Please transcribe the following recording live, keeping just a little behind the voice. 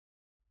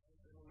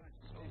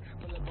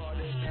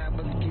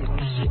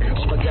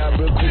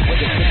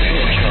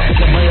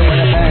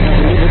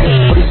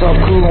all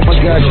cool, oh my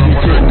God, you be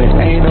sitting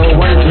there. Ain't no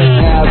one just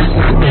now,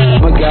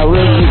 oh my God,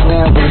 real quick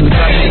now, but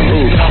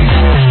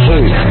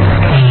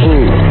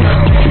ooh,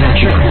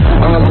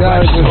 oh my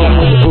God, it's just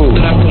ooh.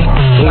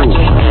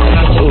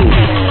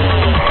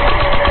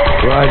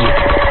 Roger.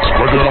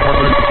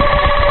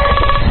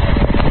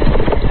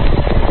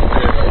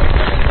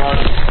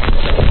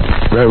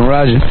 Reverend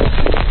Roger.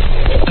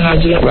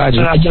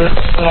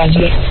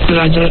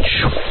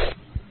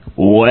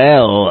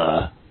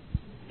 Well,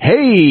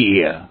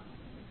 hey,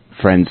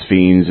 friends,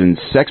 fiends, and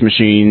sex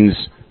machines.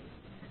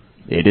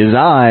 It is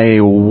I,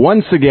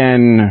 once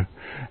again,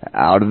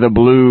 out of the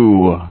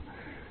blue,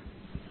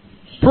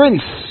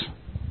 Prince,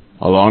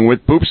 along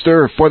with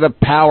Poopster for the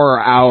Power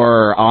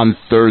Hour on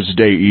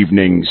Thursday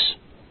evenings.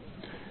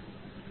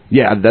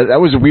 Yeah, that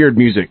was weird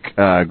music,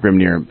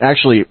 Grimnir.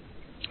 Actually,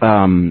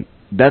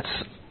 that's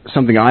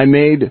something I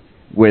made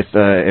with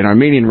an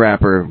Armenian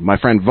rapper, my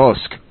friend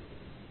Vosk.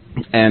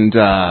 And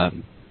I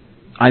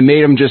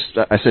made him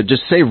I said,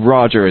 just say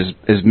Roger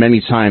as many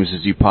times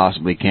as you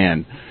possibly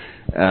can.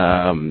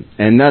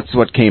 And that's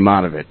what came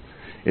out of it.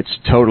 It's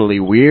totally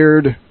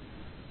weird,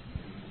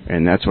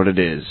 and that's what it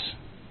is.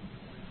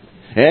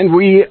 And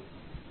we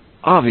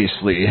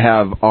obviously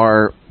have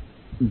our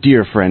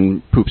dear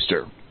friend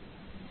Poopster.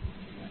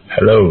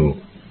 Hello.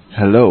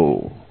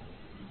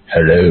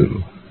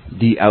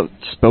 The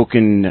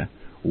outspoken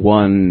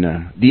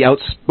one, the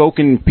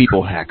outspoken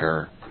people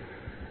hacker,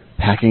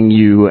 hacking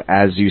you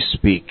as you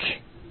speak,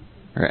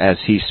 or as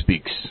he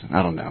speaks.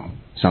 I don't know,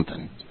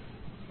 something.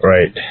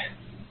 Right.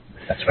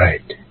 That's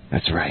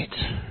right.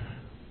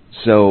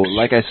 So,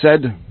 like I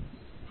said,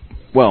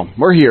 well,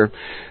 we're here.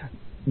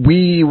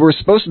 We were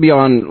supposed to be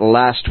on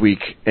last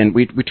week, and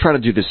we try to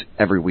do this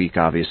every week,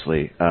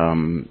 obviously.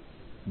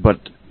 But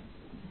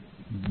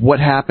what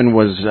happened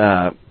was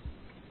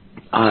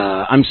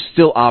I'm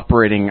still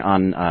operating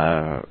on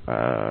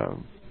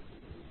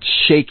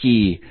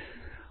shaky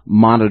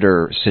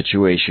monitor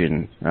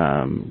situation,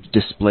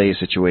 display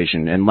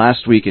situation. And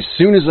last week, as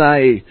soon as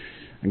I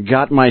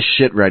got my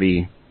shit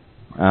ready,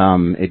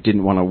 it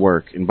didn't want to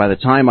work. And by the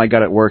time I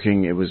got it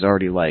working, it was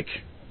already like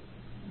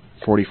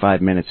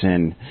 45 minutes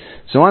in.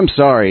 So I'm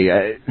sorry.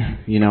 I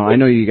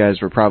know you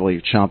guys were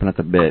probably chomping at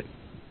the bit.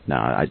 No,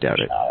 I doubt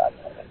it.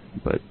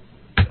 But,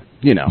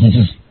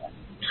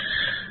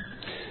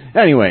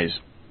 Anyways,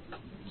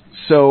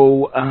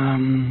 so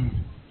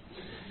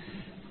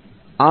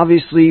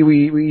obviously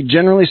we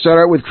generally start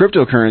out with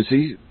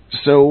cryptocurrency.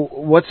 So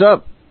what's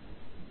up?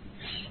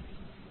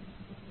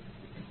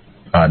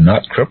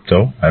 Not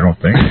crypto, I don't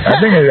think. I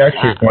think it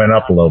actually went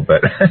up a little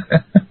bit.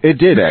 It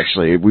did,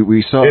 actually.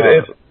 We saw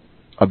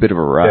a bit of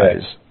a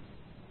rise.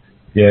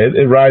 Yeah,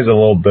 it rise a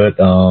little bit.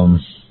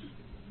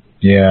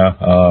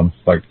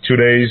 Like 2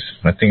 days,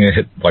 I think it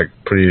hit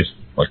pretty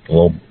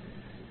low.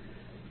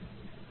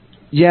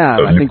 Yeah,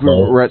 I think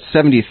we're at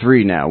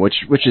 73 now, which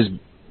is,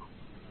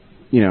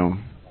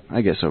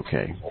 I guess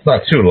okay. It's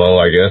not too low,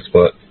 I guess,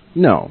 but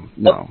no.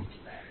 The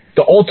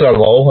ultra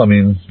low. I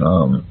mean,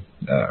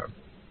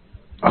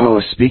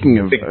 speaking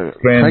of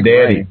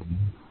granddaddy.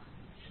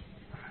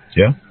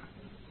 Yeah.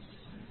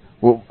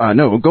 Well,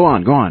 no, go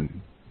on.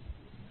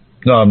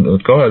 No,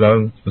 go ahead.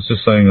 I was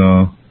just saying,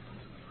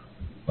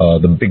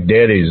 the big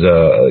daddies,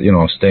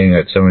 staying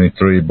at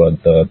 73,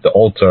 but the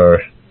ultra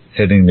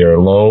hitting their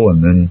low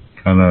and then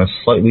kind of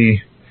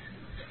slightly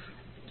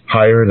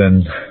higher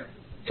than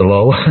the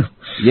low.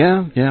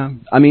 Yeah.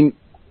 I mean,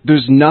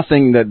 there's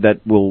nothing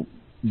that will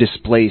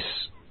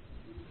displace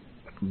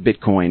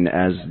Bitcoin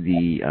as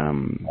the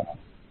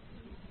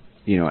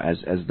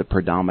as the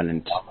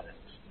predominant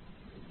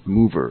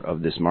mover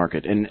of this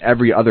market, and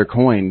every other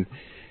coin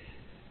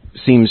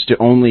seems to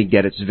only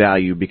get its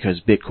value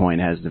because Bitcoin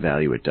has the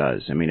value it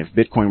does. I mean, if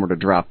Bitcoin were to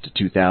drop to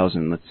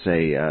 2,000, let's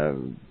say, I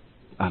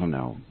don't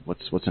know,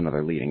 what's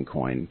another leading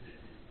coin?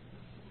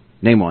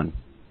 Name one.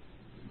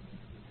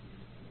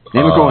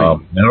 Name a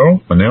coin.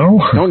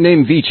 Monero? Don't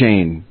name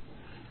VeChain.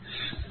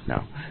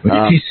 No.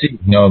 BTC.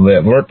 No,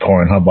 the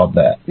Vertcoin. How about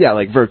that? Yeah,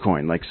 like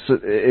Vertcoin. Like, so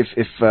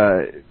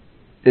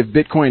if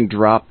Bitcoin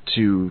dropped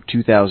to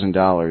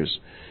 $2,000,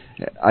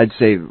 I'd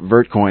say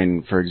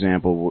Vertcoin, for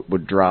example,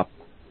 would drop.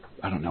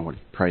 I don't know what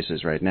the price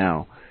is right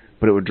now,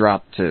 but it would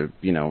drop to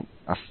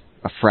a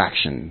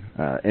fraction.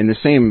 In the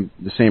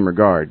same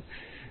regard.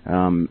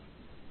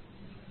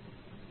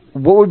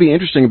 What would be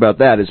interesting about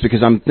that is,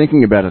 because I'm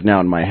thinking about it now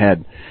in my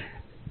head,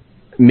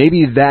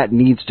 maybe that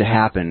needs to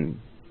happen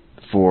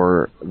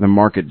for the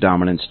market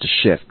dominance to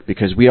shift,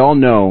 because we all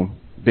know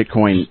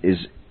Bitcoin is,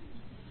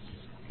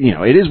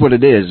 it is what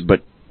it is,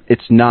 but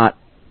it's not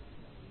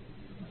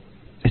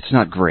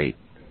great,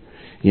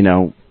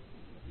 Yeah.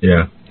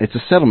 It's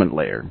a settlement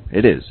layer.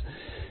 It is.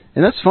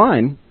 And that's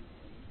fine.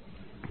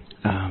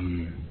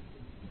 But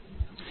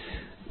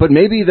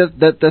maybe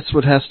that's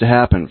what has to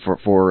happen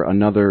for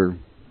another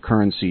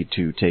currency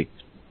to take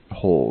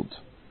hold.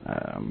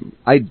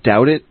 I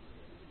doubt it.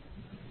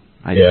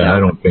 I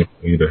don't think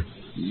so either.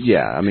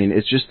 Yeah, I mean,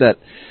 it's just that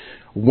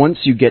once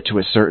you get to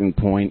a certain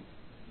point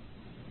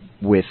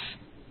with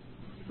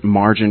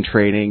margin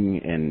trading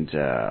and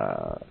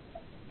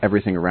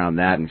everything around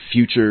that and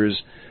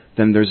futures,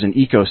 then there's an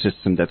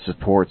ecosystem that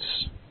supports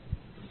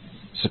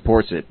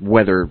it,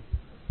 whether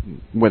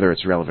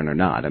it's relevant or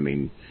not. I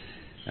mean,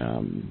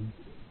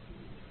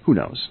 who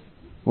knows?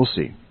 We'll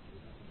see.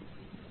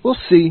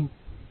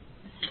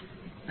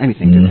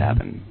 Anything could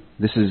happen.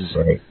 This is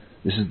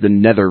the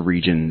nether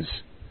regions.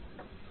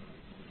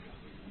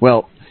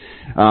 Well,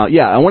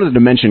 I wanted to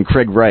mention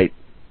Craig Wright,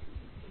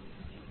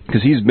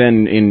 because he's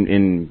been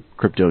in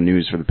crypto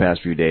news for the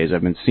past few days.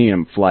 I've been seeing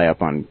him fly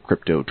up on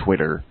crypto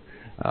Twitter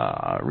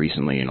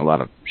recently and a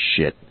lot of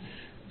shit.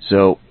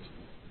 So,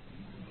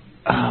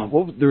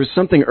 there was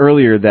something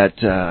earlier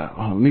that,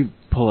 let me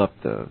pull up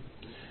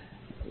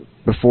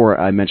before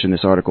I mention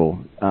this article.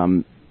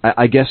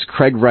 I guess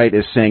Craig Wright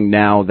is saying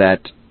now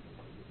that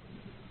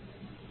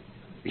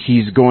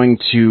he's going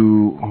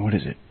to,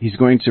 He's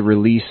going to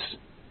release,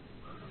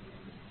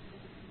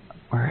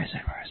 where is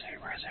it?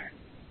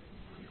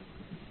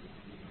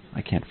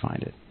 I can't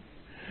find it.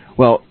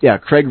 Well, yeah,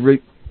 Craig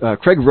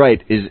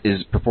Wright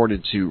is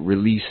purported to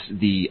release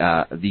the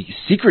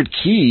secret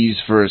keys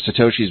for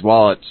Satoshi's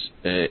wallets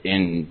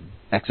in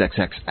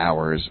XXX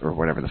hours or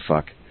whatever the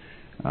fuck.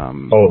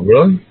 Oh,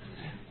 really?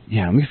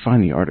 Yeah, let me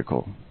find the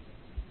article.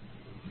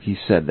 He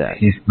said that.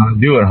 He's gonna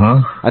do it,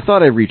 huh? I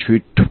thought I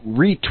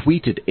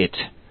retweeted it,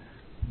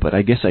 but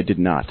I guess I did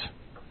not.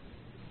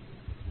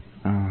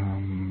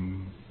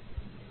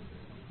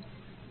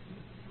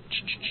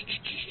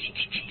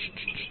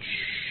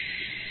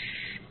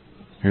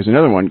 Here's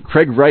another one.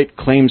 Craig Wright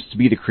claims to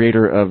be the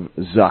creator of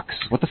Zux.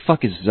 What the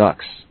fuck is Zux?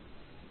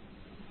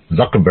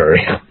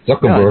 Zuckerberg.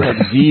 No, like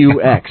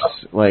Z-U-X.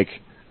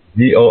 Like...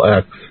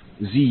 Z-O-X.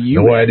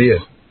 Z-U-X. No idea.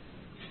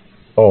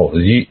 Oh,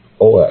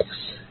 Z-O-X.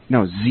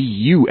 No,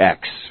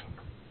 Z-U-X.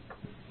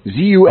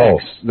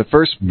 Z-U-X. Oh, the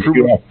first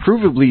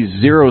provably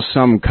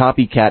zero-sum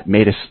copycat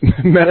meta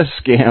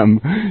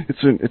scam.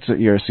 It's an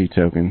ERC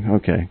token.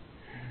 Okay.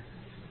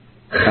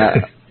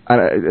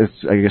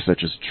 I guess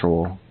that's just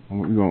troll.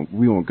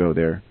 We won't go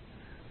there.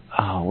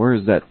 Oh, where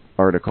is that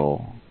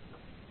article?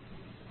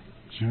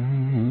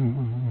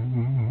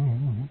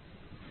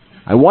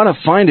 I want to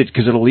find it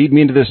because it'll lead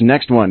me into this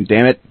next one.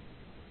 Damn it.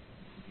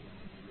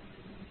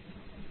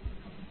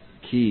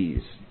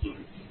 Keys.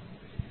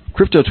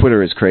 Crypto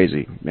Twitter is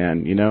crazy,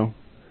 man, you know?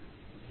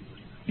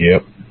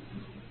 Yep.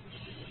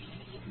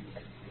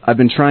 I've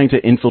been trying to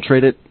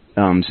infiltrate it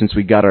since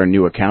we got our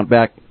new account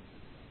back.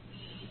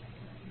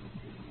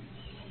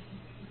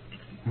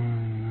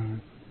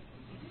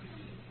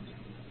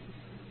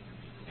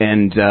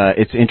 And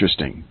it's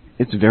interesting.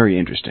 It's very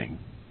interesting.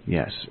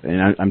 Yes.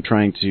 And I'm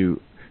trying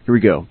to... Here we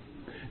go.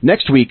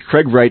 Next week,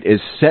 Craig Wright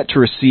is set to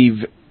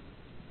receive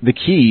the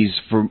keys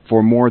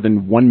for more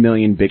than 1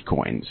 million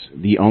bitcoins.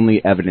 The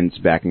only evidence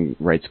backing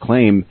Wright's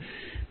claim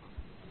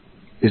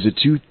is a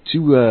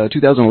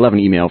 2011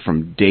 email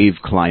from Dave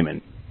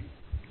Kleiman.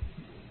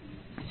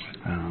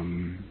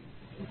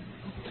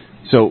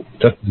 So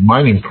that's the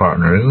mining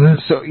partner, isn't it?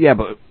 So yeah,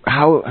 but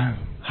how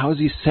is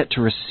he set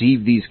to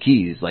receive these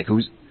keys? Like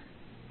who's...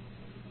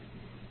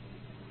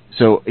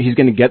 So he's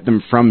going to get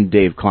them from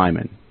Dave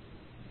Kleiman.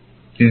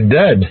 He's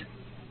dead.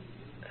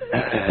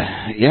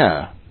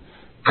 Yeah.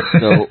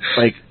 So,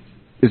 like,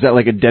 is that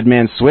like a dead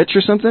man switch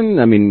or something?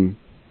 I mean...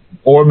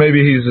 Or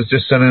maybe he's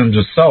just sending them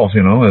himself,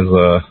 you know, as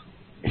a...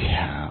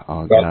 Yeah,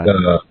 oh God.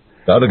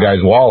 The other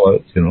guy's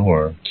wallet, you know,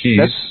 or keys.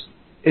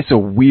 It's a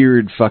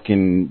weird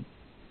fucking...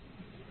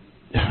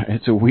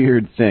 It's a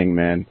weird thing,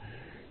 man.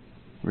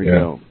 Here we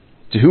go.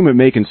 To whom it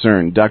may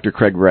concern, Dr.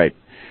 Craig Wright.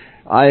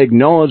 I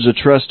acknowledge the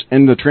trust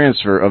and the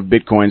transfer of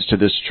bitcoins to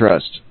this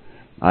trust.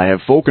 I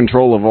have full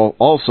control of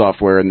all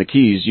software and the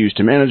keys used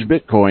to manage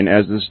Bitcoin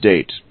as this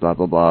date, blah,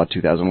 blah, blah,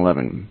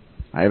 2011.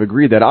 I have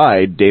agreed that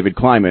I, David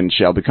Kleiman,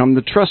 shall become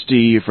the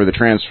trustee for the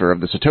transfer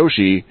of the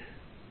Satoshi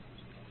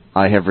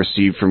I have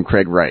received from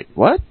Craig Wright.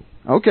 What?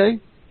 Okay.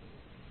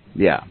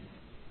 Yeah.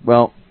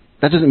 Well,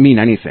 that doesn't mean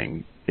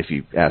anything, if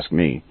you ask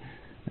me.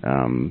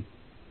 Man,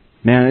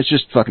 it's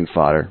just fucking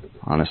fodder,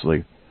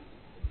 honestly.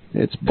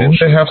 It's bullshit.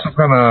 Didn't they have some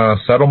kind of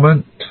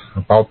settlement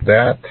about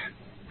that?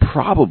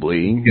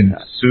 Probably. He's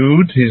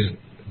sued. He's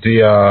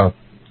the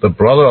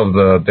brother of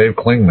the Dave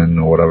Klingman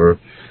or whatever.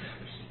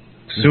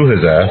 Sue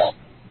his ass.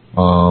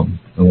 And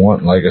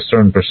want like a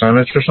certain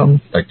percentage or something,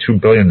 like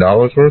 $2 billion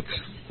worth.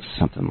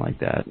 Something like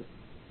that.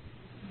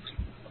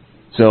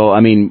 So I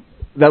mean,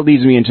 that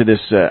leads me into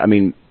this. I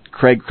mean,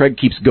 Craig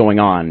keeps going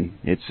on.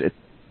 This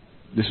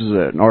is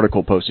an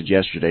article posted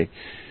yesterday.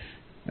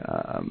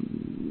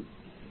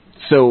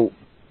 So.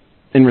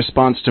 In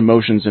response to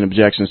motions and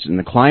objections in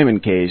the Kleiman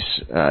case,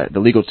 the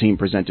legal team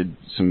presented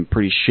some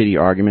pretty shitty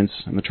arguments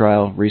in the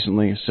trial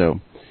recently. So,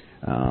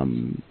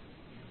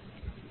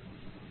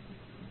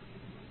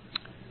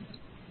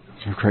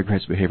 Craig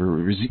Wright's behavior,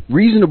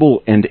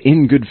 reasonable and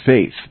in good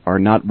faith, are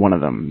not one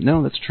of them.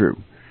 No, that's true.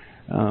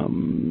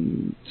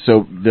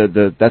 So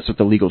that's what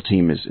the legal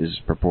team is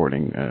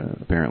purporting,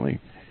 apparently.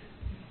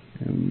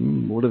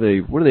 What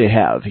do they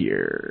have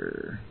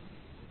here?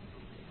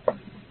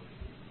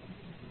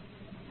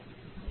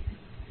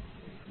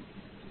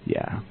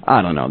 Yeah,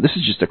 I don't know. This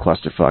is just a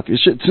clusterfuck.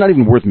 It's not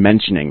even worth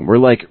mentioning.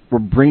 We're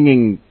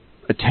bringing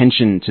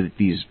attention to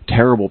these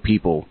terrible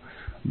people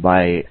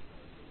by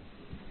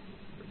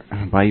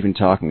even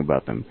talking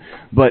about them.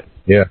 But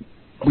yeah,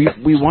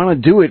 we want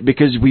to do it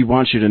because we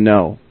want you to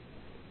know.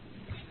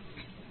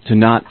 To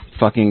not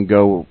fucking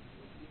go,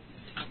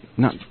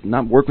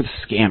 not work with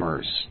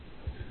scammers.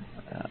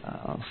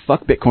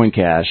 Fuck Bitcoin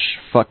Cash.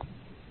 Fuck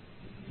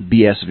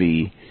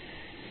BSV.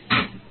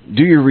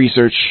 Do your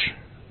research.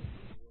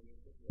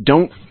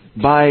 Don't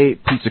buy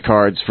pizza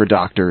cards for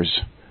doctors.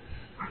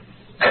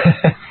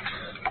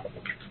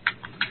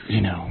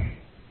 You know,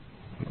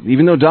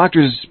 even though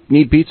doctors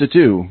need pizza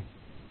too.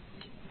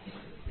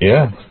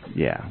 Yeah.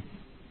 Yeah.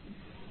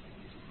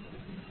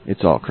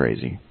 It's all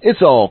crazy.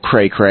 It's all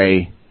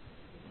cray-cray.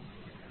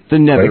 The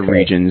nether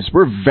regions.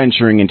 We're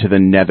venturing into the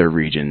nether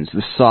regions.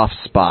 The soft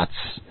spots.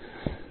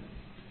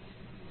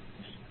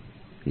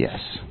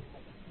 Yes.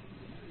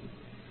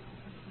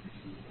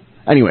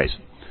 Anyways.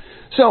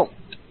 So,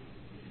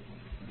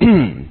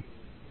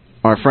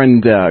 our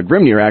friend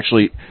Grimnir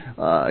actually,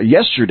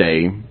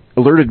 yesterday,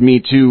 alerted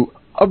me to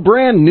a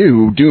brand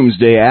new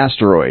Doomsday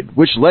asteroid,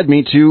 which led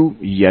me to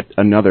yet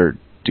another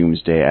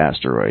Doomsday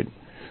asteroid.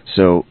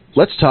 So,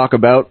 let's talk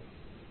about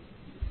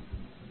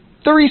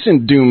the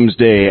recent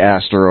Doomsday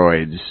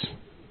asteroids.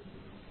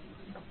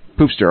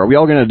 Poopster, are we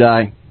all going to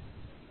die?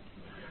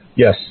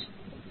 Yes.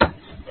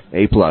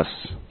 A+.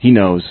 He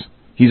knows.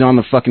 He's on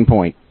the fucking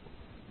point.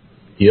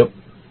 Yep.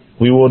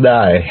 We will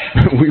die.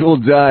 We will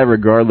die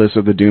regardless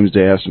of the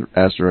Doomsday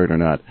asteroid or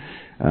not.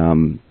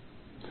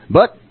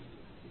 But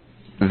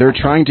they're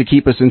trying to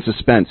keep us in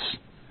suspense.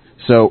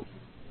 So,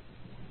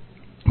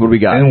 what do we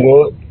got? And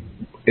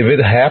if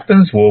it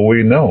happens, will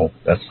we know?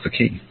 That's the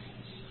key.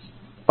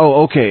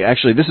 Oh, okay.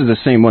 Actually, this is the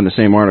same one, the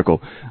same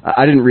article.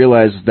 I didn't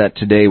realize that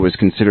today was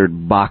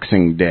considered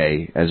Boxing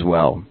Day as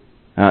well.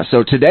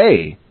 So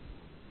today,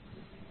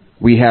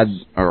 we had,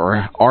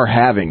 or are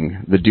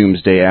having, the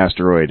Doomsday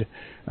asteroid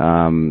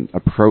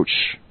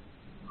approach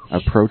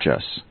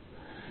us.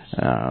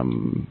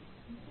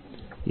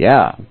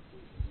 Yeah.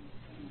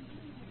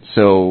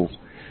 So,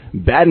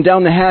 batten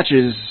down the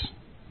hatches,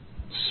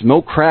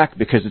 smoke crack,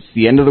 because it's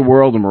the end of the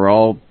world and we're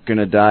all going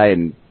to die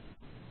and...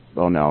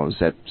 Oh no, it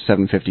was at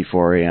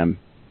 7:54 a.m.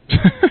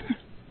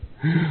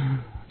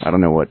 I don't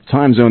know what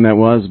time zone that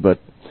was, but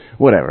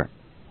whatever.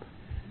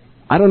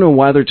 I don't know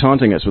why they're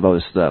taunting us with all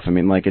this stuff. I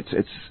mean, like,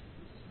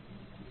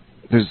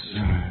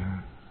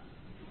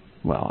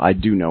 well, I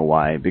do know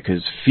why,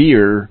 because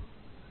fear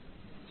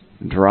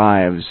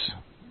drives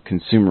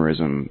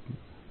consumerism.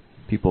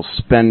 People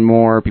spend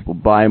more, people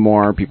buy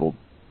more, people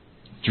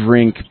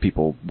drink,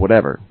 people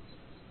whatever.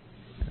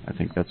 I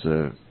think that's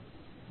a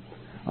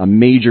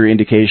major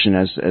indication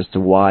as to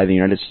why the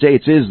United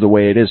States is the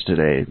way it is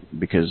today,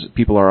 because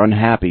people are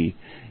unhappy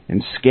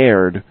and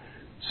scared,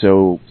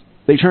 so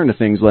they turn to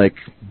things like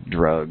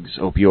drugs,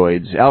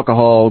 opioids,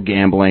 alcohol,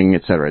 gambling,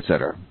 etc.,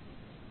 etc.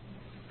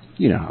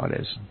 You know how it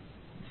is.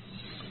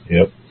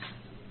 Yep.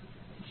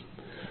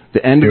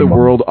 The end of the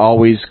world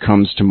always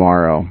comes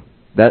tomorrow.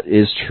 That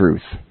is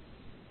truth.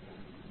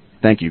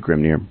 Thank you,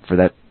 Grimnir, for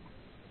that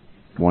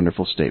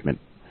wonderful statement.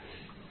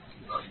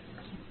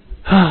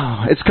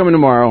 It's coming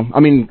tomorrow.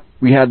 I mean,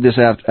 we had this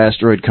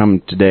asteroid come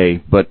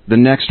today, but the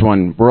next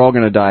one, we're all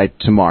going to die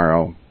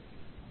tomorrow.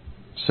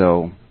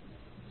 So,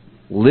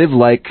 live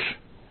like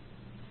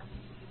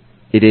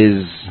it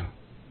is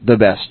the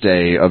best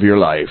day of your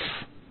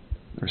life,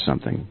 or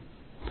something.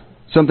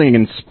 Something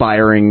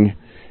inspiring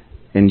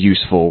and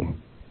useful.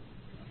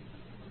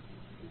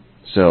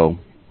 So,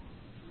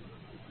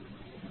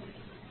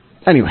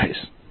 anyways,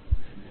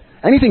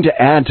 anything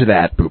to add to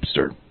that,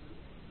 Poopster?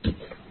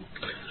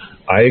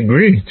 I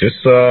agree.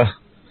 Just live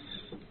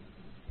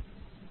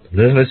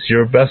as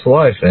your best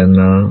life,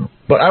 and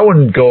but I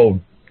wouldn't go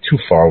too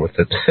far with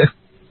it.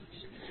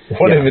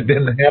 What if it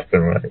didn't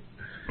happen, right?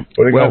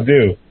 What are you gonna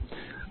do?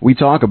 We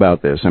talk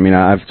about this. I mean,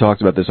 I've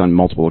talked about this on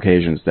multiple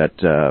occasions. That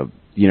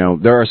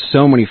there are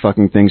so many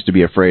fucking things to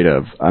be afraid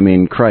of. I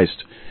mean,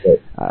 Christ.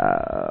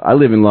 I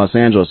live in Los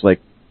Angeles.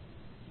 Like,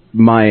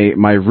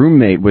 my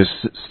roommate was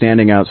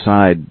standing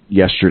outside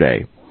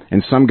yesterday,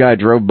 and some guy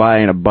drove by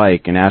in a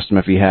bike and asked him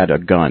if he had a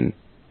gun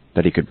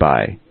that he could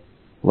buy.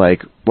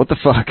 Like, what the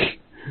fuck?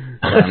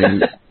 I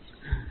mean,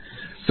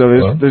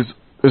 so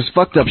there's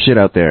fucked up shit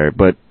out there,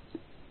 but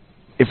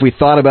if we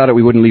thought about it,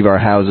 we wouldn't leave our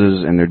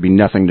houses and there'd be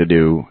nothing to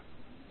do.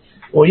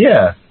 Well,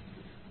 yeah.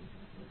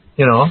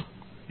 You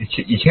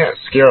can't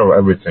scare of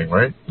everything,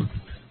 right?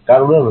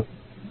 Gotta live it.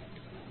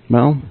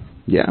 Well,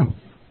 yeah.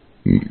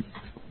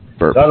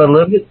 Burp. Gotta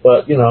live it,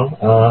 but,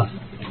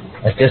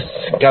 I guess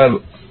gotta...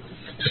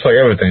 Just like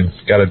everything,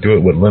 got to do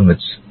it with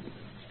limits.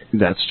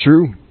 That's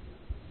true.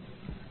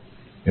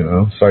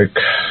 It's like,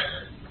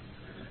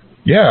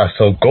 yeah,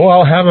 so go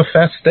out, have a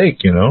fat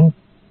steak,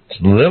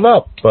 live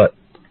up, but,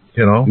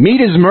 Meat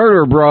is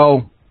murder,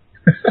 bro.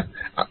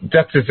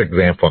 That's just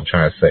example I'm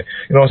trying to say.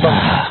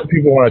 Some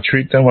people want to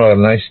treat them with a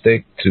nice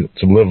steak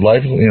to live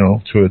life,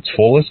 to its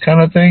fullest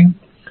kind of thing.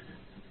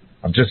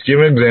 I'm just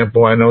giving an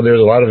example. I know there's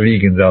a lot of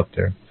vegans out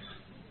there.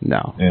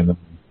 No. And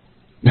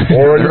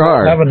there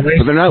are, but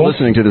they're not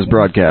listening to this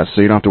broadcast,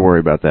 so you don't have to worry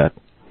about that.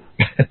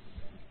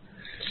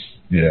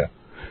 Yeah.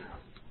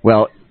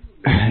 Well,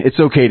 it's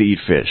okay to eat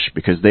fish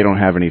because they don't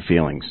have any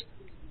feelings.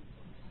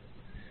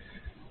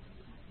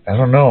 I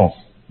don't know.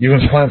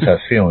 Even plants have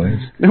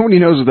feelings. Nobody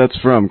knows what that's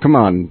from. Come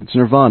on, it's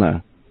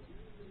Nirvana.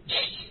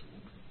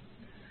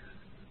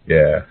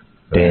 Yeah.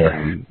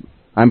 Damn.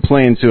 I'm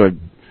playing to a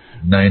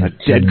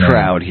dead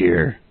crowd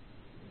here.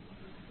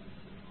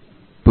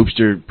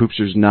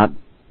 Poopster's not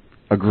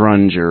a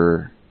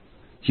grunger.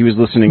 He was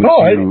listening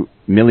to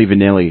Milli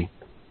Vanilli.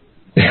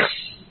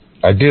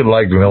 I did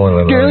like Milli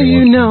Vanilli. Girl,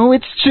 you know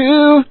it's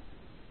true.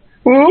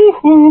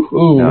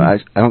 Ooh. No,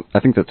 I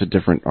think that's a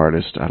different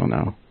artist. I don't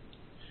know.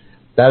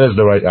 That is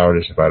the right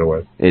artist, by the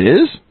way. It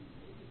is?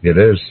 It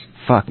is.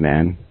 Fuck,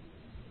 man.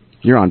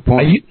 You're on point.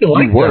 I used to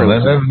like them,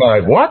 and then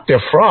like, what?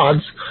 They're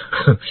frauds.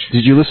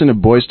 Did you listen to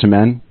Boyz II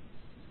Men?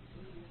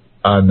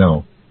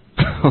 No.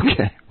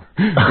 Okay.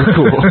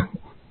 Cool.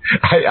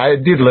 I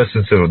did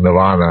listen to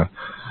Nirvana.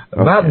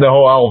 Okay. Not the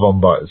whole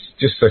album, but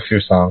just a few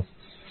songs.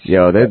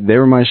 Yo, they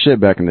were my shit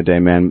back in the day,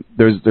 man.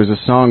 There's a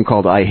song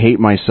called I Hate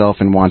Myself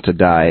and Want to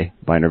Die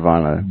by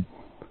Nirvana.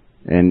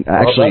 And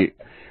actually,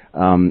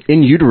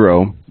 In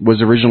Utero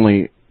was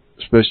originally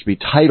supposed to be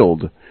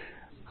titled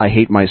I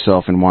Hate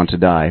Myself and Want to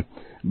Die,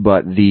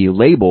 but the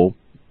label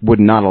would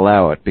not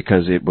allow it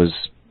because it was,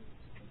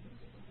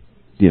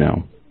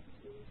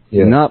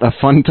 not a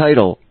fun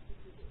title.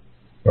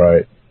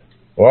 Right.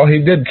 Well, he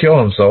did kill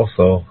himself,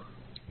 so...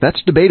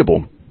 That's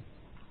debatable.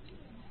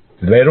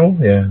 Debatable?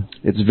 Yeah.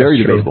 It's very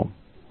debatable.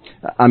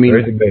 I mean,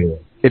 very debatable.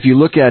 If you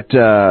look at,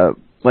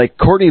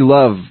 Courtney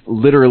Love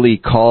literally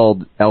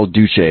called El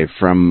Duce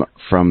from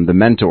the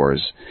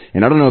Mentors.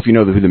 And I don't know if you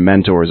know who the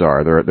Mentors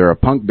are. They're a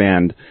punk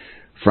band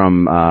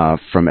from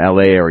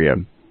LA area.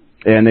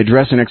 And they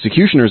dress in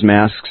executioner's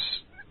masks,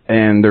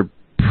 and they're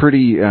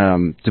pretty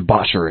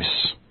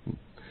debaucherous.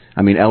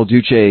 I mean, El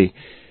Duce,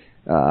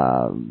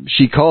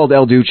 she called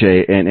El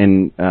Duce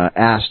and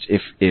asked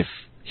if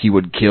he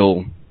would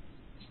kill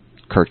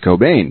Kurt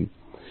Cobain.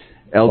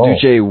 El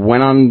Duce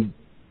went on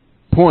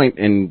point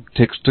and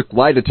took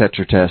lie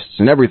detector tests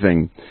and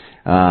everything.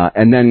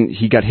 And then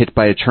he got hit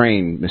by a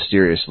train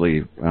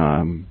mysteriously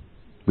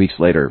weeks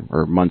later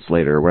or months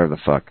later or whatever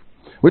the fuck.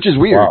 Which is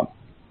weird. Wow.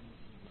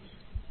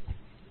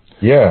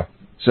 Yeah.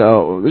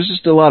 So there's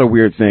just a lot of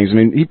weird things. I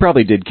mean, he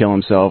probably did kill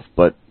himself,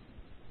 but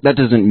that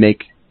doesn't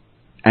make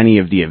any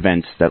of the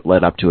events that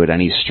led up to it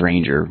any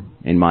stranger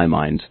in my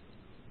mind.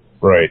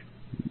 Right.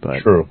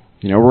 But, true.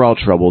 We're all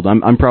troubled.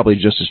 I'm probably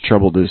just as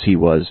troubled as he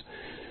was.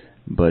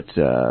 But,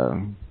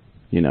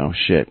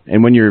 shit.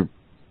 And when you're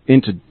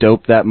into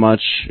dope that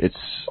much,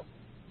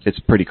 it's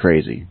pretty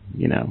crazy,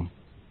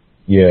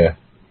 Yeah.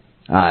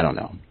 I don't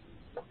know.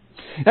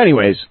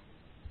 Anyways,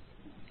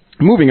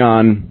 moving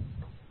on.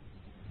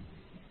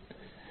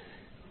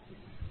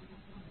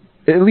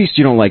 At least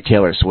you don't like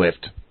Taylor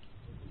Swift.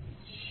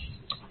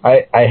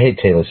 I hate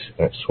Taylor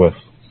Swift.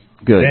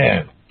 Good.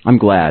 Man. I'm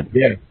glad.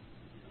 Yeah.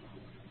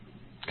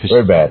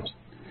 Very bad.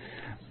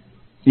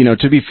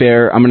 To be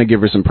fair, I'm going to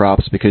give her some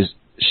props because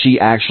she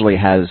actually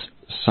has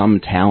some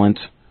talent.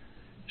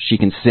 She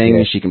can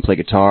sing, she can play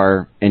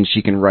guitar, and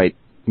she can write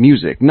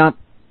music. Not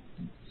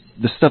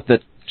the stuff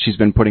that she's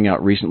been putting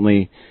out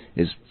recently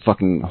is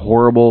fucking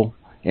horrible,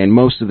 and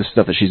most of the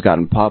stuff that she's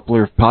gotten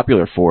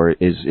popular for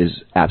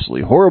is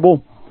absolutely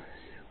horrible.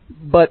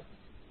 But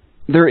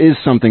there is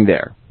something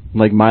there,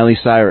 like Miley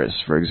Cyrus,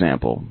 for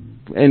example.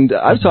 And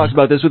I've talked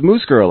about this with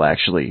Moose Girl,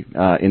 actually,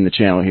 in the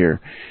channel here.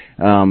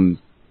 Man,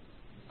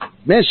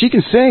 she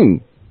can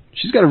sing.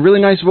 She's got a really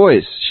nice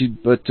voice.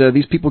 But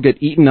these people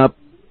get eaten up,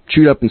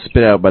 chewed up, and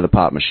spit out by the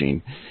pop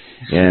machine.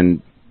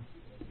 And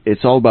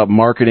it's all about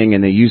marketing,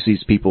 and they use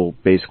these people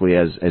basically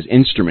as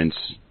instruments.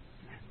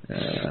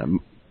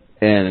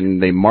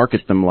 And they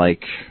market them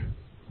like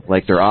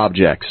they're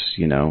objects,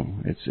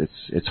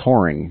 It's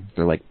whoring.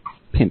 They're like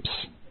pimps.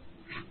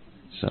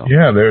 So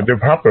yeah, they're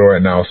popular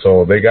right now,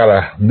 so they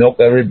gotta milk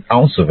every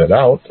ounce of it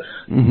out.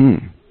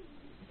 Mm-hmm.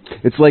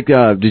 It's like,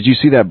 did you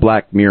see that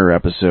Black Mirror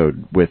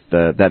episode with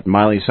that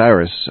Miley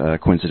Cyrus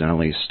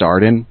coincidentally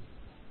starred in?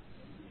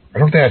 I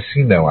don't think I've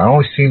seen that one. I've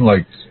only seen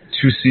like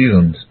 2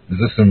 seasons. Is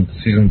this in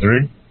season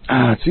 3?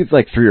 It's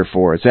like 3 or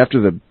 4. It's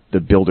after the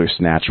Builder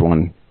Snatch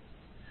one.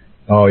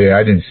 Oh yeah,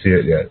 I didn't see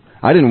it yet.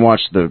 I didn't watch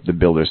the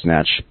Builder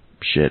Snatch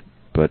shit,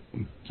 but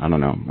I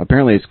don't know.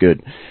 Apparently it's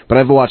good. But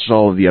I've watched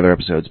all of the other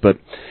episodes. But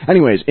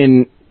anyways,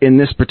 in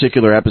this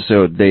particular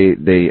episode, they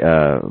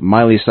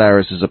Miley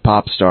Cyrus is a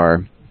pop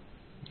star.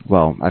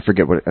 Well, I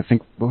forget what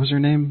was her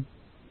name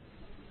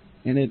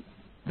in it?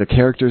 The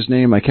character's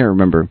name? I can't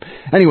remember.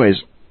 Anyways,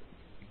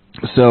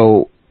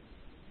 so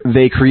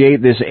they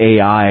create this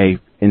AI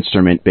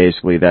instrument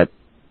basically that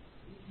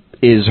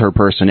is her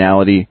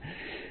personality,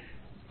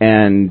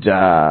 and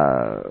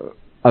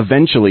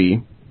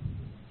eventually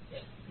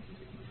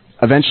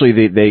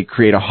they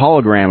create a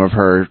hologram of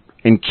her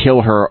and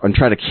kill her and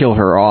try to kill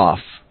her off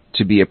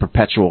to be a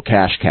perpetual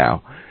cash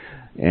cow.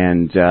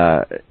 And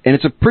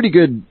it's a pretty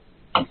good,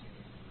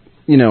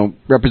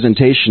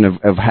 representation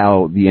of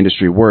how the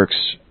industry works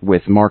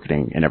with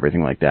marketing and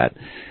everything like that.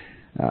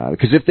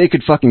 Because if they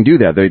could fucking do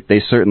that,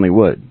 they certainly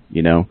would,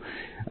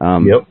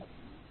 Yep.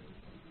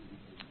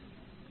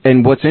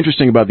 And what's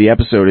interesting about the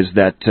episode is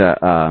that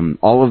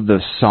all of the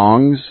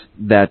songs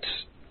that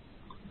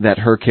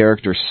her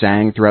character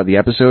sang throughout the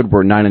episode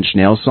were Nine Inch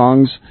Nails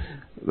songs,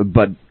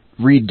 but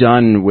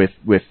redone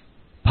with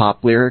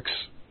pop lyrics.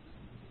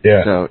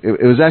 Yeah. So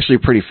it was actually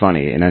pretty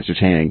funny and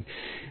entertaining.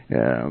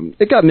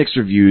 It got mixed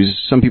reviews.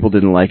 Some people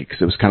didn't like it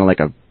because it was kind of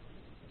like a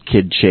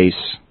kid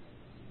chase.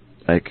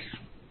 Like,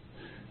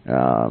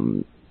 I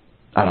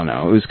don't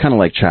know. It was kind of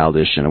like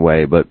childish in a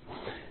way, but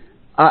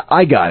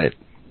I got it.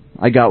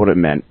 I got what it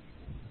meant.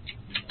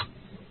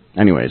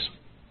 Anyways.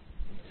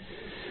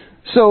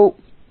 So,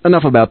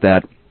 enough about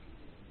that.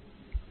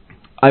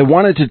 I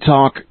wanted to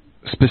talk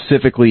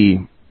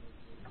specifically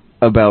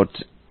about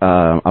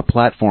a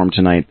platform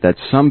tonight that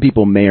some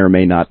people may or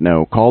may not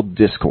know called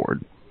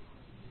Discord.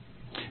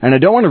 And I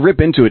don't want to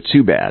rip into it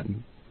too bad,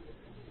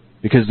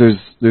 because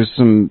there's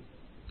some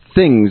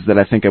things that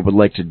I think I would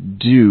like to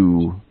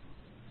do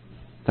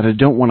that I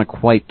don't want to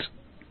quite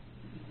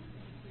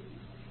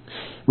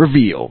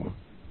reveal.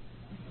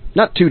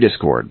 Not to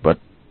Discord, but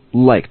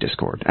like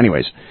Discord.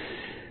 Anyways,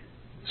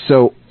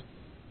 so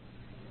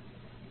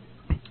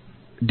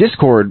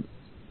Discord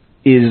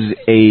is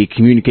a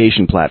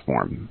communication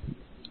platform,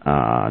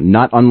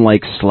 not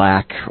unlike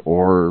Slack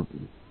or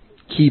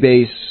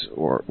Keybase,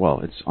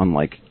 it's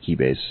unlike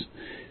Keybase,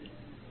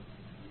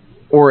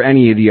 or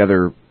any of the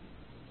other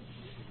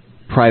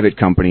private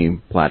company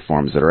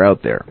platforms that are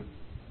out there.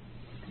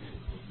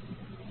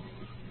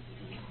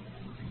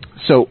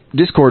 So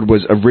Discord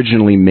was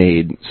originally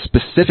made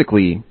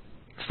specifically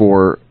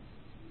for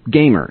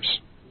gamers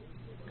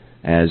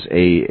as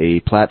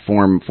a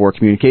platform for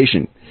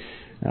communication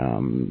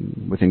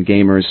within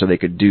gamers, so they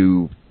could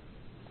do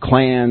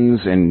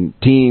clans and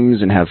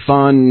teams and have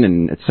fun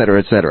and et cetera,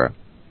 et cetera.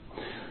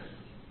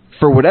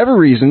 For whatever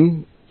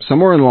reason,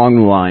 somewhere along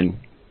the line,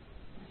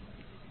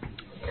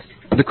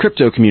 the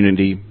crypto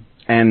community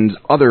and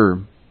other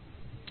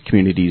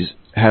communities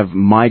have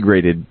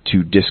migrated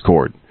to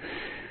Discord,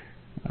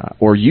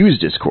 or use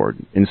Discord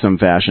in some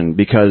fashion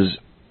because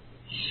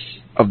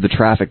of the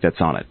traffic that's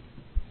on it.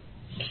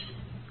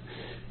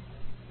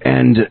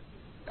 And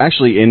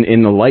actually,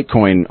 in the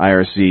Litecoin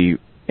IRC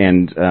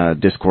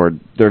and Discord,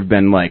 there have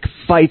been like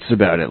fights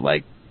about it,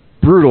 like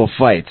brutal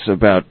fights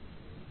about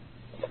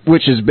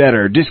which is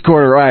better,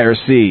 Discord or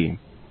IRC.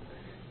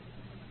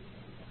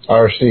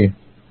 IRC.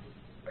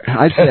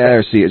 I'd say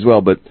IRC as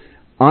well, but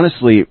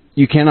honestly,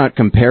 you cannot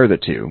compare the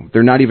two.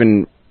 They're not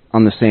even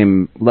on the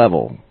same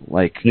level.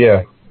 Like,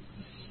 yeah,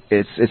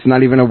 it's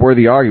not even a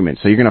worthy argument.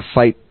 So you're going to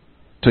fight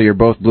till you're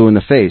both blue in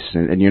the face,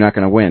 and you're not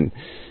going to win.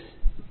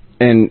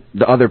 And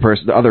the other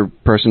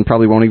person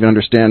probably won't even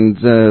understand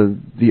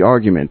the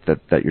argument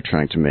that you're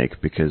trying to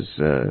make, because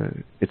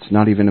it's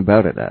not even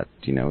about it.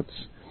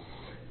 It's.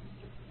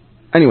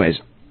 Anyways,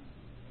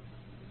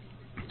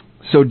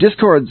 so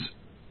Discord's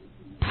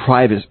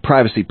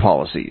privacy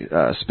policy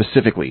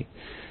specifically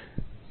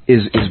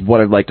is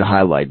what I'd like to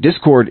highlight.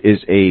 Discord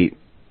is a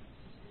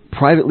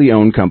privately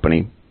owned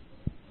company.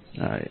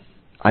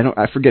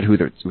 I forget who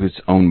it's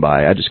owned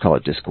by. I just call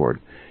it Discord.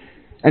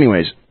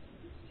 Anyways,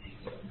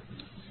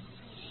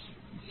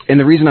 and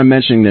the reason I'm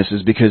mentioning this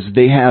is because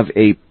they have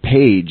a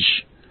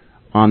page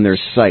on their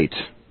site.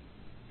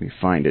 Let me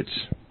find it.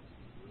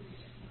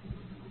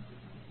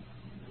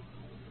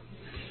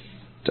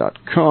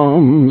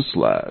 .com/open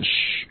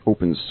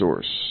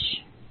source.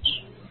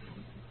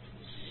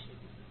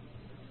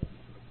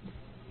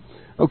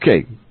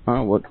 Okay,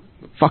 what?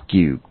 Fuck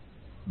you,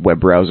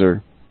 web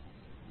browser.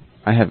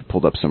 I have it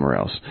pulled up somewhere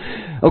else.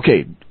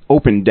 Okay,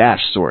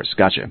 open-source.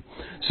 Gotcha.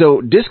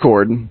 So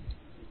Discord,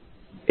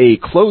 a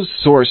closed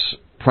source,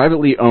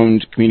 privately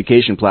owned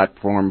communication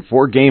platform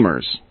for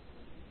gamers.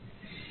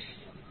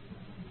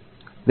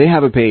 They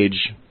have a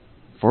page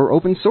for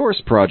open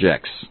source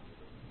projects.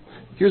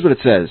 Here's what it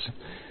says.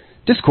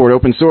 Discord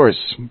open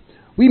source.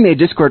 We made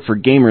Discord for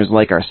gamers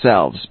like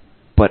ourselves,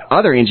 but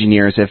other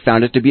engineers have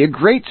found it to be a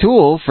great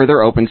tool for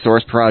their open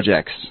source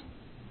projects.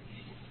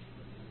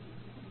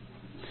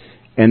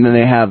 And then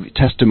they have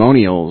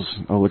testimonials.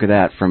 Oh, look at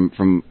that,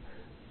 from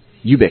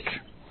Ubik.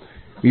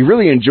 We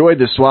really enjoyed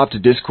the swap to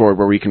Discord,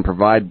 where we can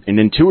provide an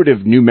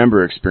intuitive new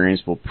member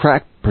experience while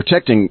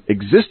protecting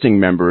existing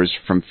members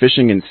from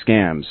phishing and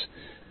scams.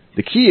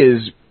 The key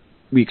is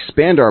we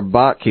expand our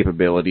bot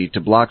capability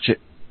to block...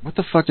 What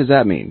the fuck does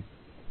that mean?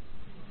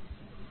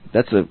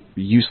 That's a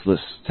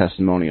useless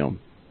testimonial.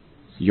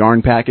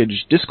 Yarn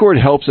package. Discord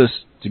helps us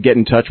to get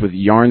in touch with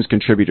Yarn's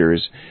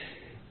contributors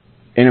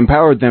and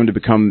empowered them to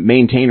become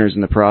maintainers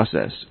in the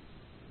process.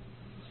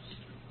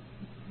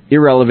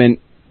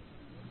 Irrelevant.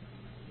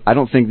 I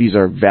don't think these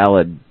are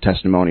valid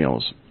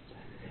testimonials.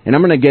 And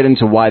I'm going to get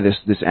into why this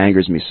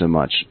angers me so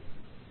much.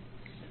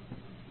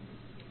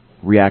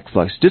 React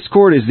Flux.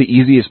 Discord is the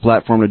easiest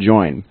platform to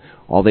join.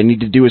 All they need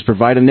to do is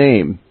provide a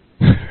name.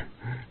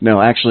 No,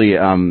 actually,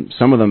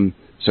 some of them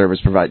servers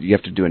provide. You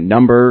have to do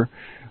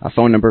a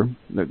phone number.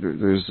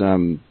 There's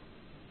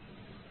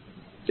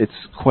it's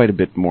quite a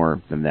bit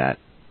more than that.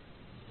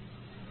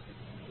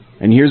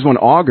 And here's one,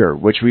 Augur,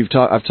 which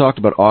I've talked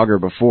about Augur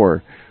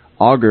before.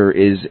 Augur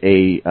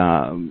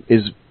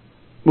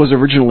was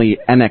originally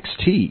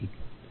NXT,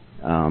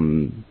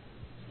 and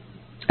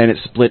it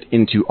split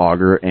into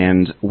Augur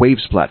and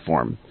Waves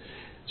platform.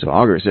 So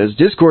Augur says,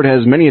 Discord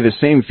has many of the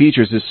same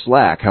features as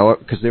Slack,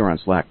 because they were on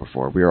Slack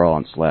before. We were all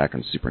on Slack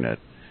and SuperNet.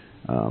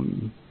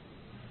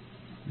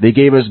 They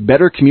gave us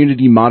better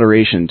community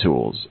moderation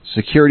tools.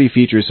 Security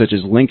features such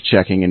as link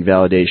checking and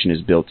validation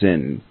is built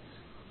in.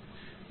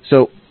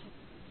 So,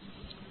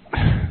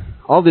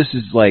 all this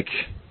is like,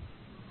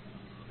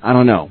 I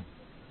don't know,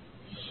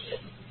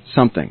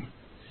 something.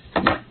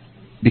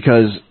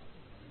 Because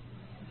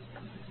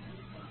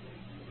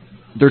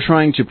they're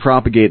trying to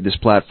propagate this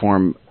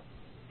platform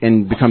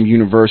and become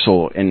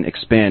universal and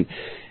expand.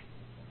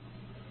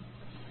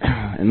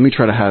 And let me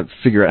try to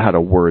figure out how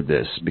to word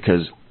this,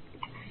 because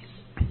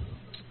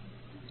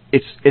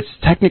it's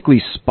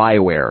technically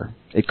spyware.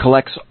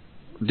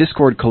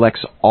 Discord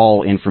collects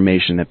all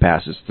information that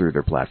passes through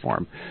their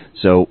platform.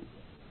 So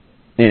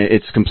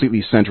it's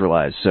completely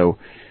centralized. So,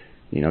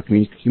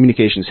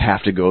 communications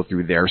have to go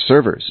through their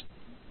servers.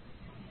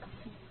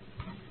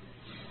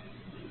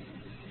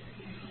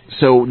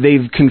 So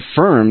they've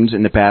confirmed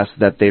in the past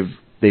that they've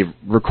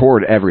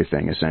record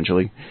everything,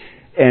 essentially.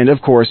 And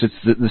of course, it's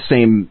the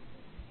same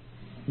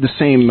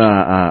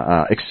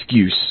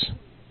excuse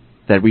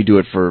that we do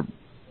it for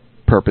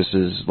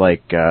purposes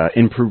like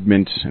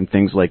improvement and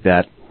things like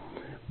that.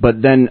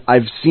 But then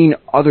I've seen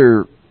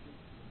other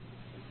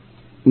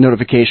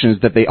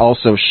notifications that they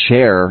also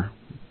share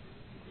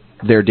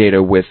their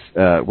data with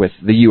the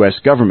U.S.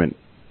 government,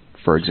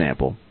 for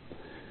example.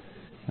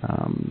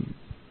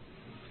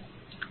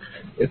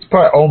 It's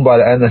probably owned by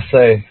the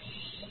NSA.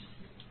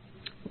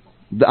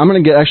 I'm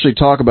going to actually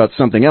talk about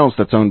something else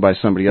that's owned by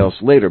somebody else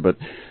later, but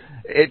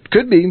it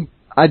could be.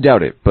 I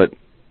doubt it, but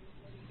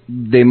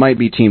they might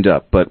be teamed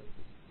up. But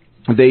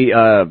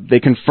they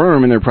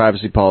confirm in their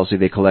privacy policy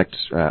they collect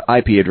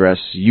IP address,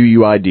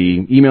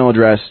 UUID, email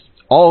address,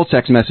 all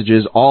text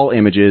messages, all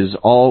images,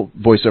 all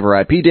voice over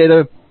IP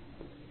data,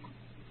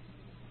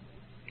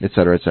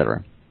 etc.,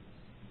 etc.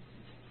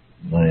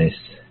 Nice.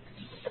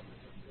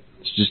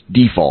 It's just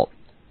default.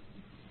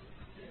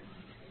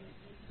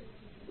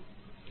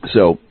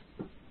 So,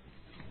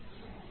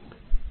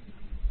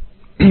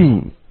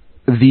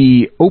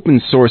 the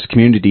open source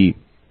community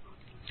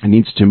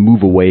needs to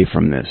move away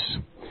from this.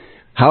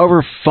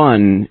 However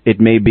fun it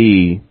may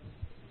be,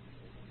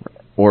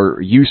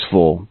 or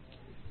useful,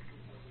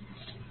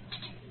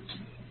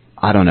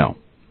 I don't know.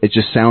 It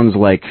just sounds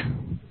like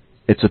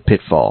it's a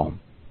pitfall.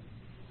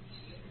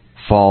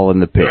 Fall in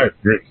the pit. I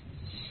agree.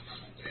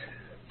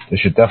 They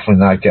should definitely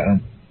not get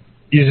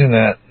using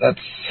that.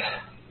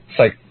 It's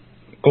like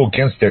go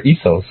against their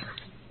ethos.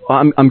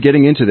 I'm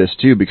getting into this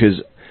too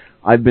because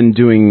I've been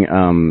doing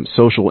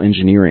social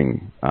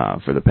engineering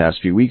for the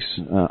past few weeks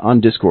on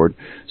Discord,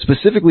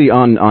 specifically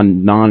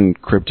on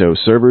non-crypto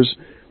servers,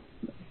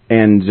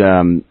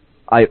 and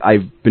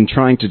I've been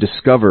trying to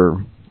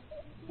discover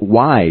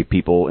why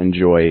people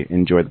enjoy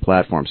the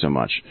platform so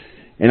much.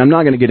 And I'm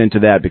not going to get into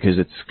that because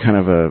it's kind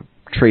of a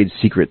trade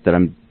secret that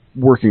I'm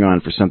working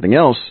on for something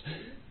else,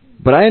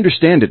 but I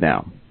understand it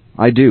now.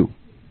 I do.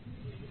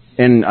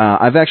 And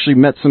I've actually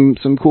met some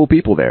cool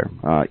people there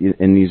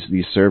in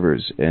these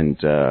servers, and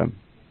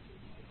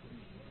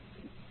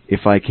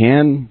if I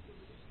can,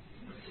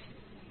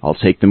 I'll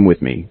take them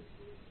with me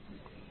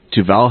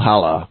to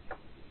Valhalla.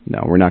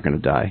 No, we're not going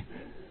to die,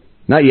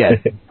 not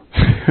yet.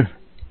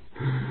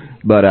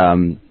 But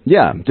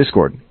yeah,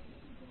 Discord.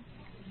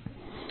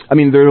 I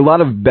mean, there are a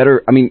lot of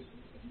better. I mean,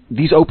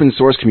 these open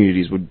source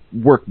communities would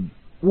work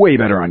way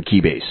better on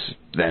Keybase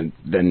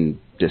than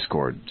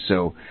Discord.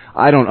 So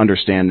I don't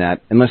understand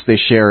that unless they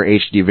share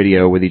HD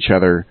video with each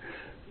other,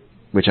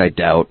 which I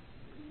doubt.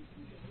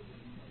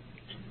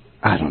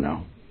 I don't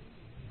know.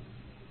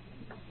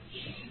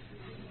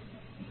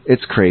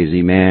 It's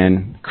crazy,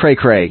 man.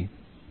 Cray.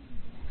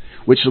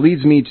 Which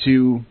leads me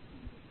to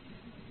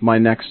my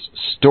next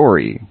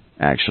story,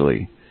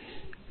 actually.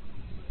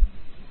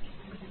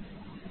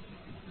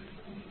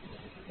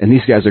 And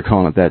these guys are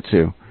calling it that,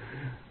 too.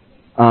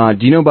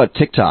 Do you know about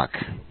TikTok,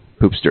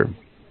 Poopster?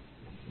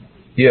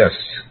 Yes.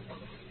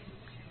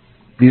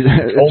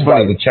 It's owned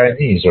by the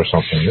Chinese or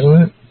something,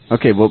 isn't it?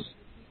 Okay, well,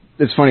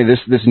 it's funny.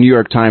 This New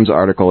York Times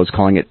article is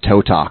calling it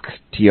TOTOK,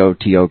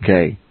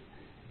 T-O-T-O-K.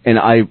 And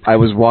I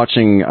was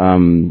watching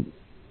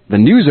the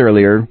news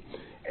earlier,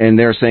 and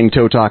they're saying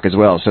TOTOK as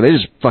well. So they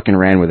just fucking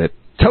ran with it.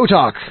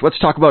 TOTOK! Let's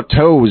talk about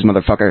toes,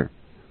 motherfucker.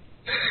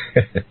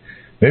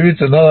 Maybe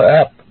it's another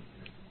app.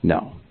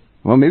 No.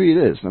 Well, maybe it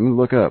is. Let me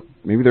look up.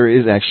 Maybe there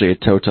is actually a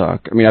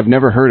TOTOK. I mean, I've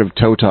never heard of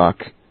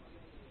TOTOK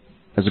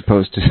as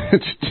opposed to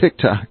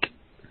TikTok.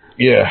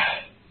 Yeah.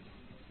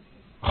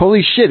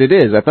 Holy shit, it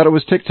is. I thought it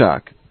was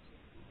TikTok.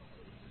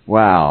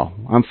 Wow.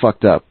 I'm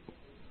fucked up.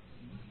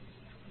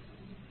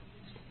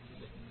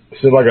 Is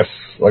it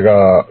like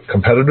a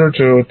competitor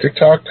to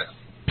TikTok?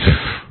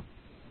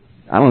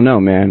 I don't know,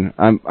 man.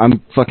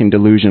 I'm fucking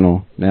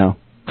delusional now.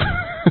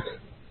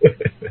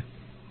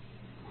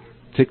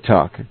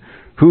 TikTok.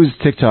 Who's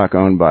TikTok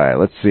owned by?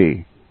 Let's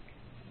see.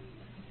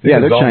 Yeah,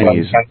 they're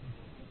Chinese.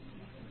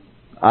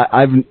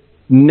 I've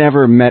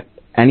never met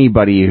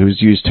anybody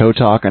who's used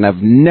ToeTalk, and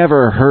I've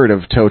never heard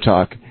of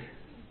ToeTalk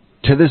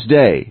to this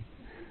day,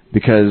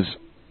 because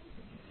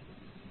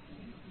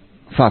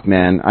fuck,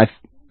 man,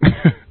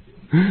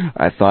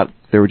 I thought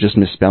they were just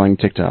misspelling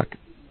TikTok.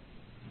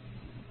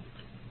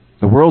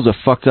 The world's a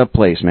fucked up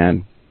place,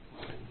 man.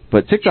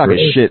 But TikTok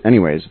is shit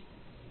anyways.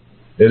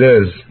 It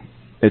is.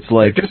 It's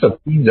like, I guess the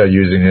teens are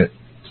using it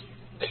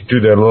to do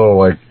their little,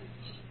 like,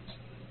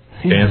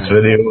 dance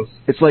videos.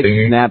 It's like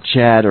singing.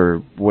 Snapchat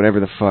or whatever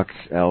the fuck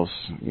else,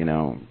 you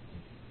know.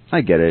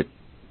 I get it.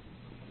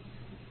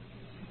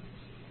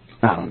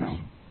 I don't know.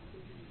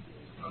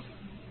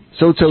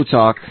 So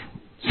ToeTalk.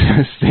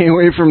 Stay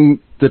away from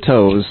the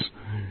toes.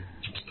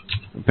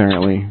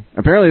 Apparently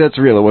that's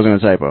real. It wasn't a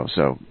typo.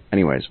 So,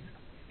 anyways.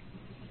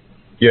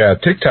 Yeah,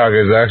 TikTok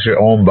is actually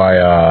owned by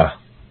a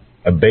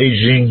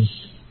Beijing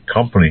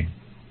company,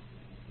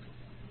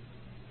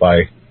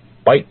 by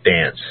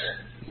ByteDance.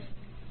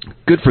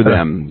 Good for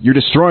them. You're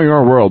destroying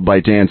our world,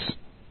 ByteDance.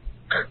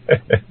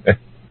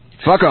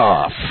 Fuck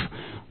off.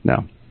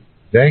 No.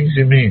 Thanks,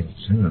 you mean.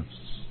 Yeah.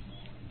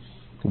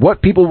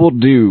 What people will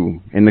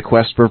do in the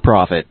quest for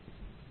profit.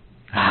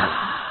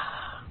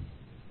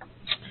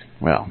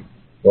 Well.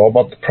 All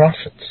about the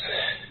profits.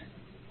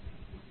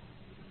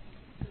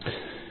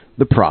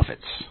 The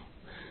profits.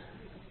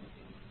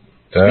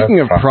 Speaking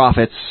of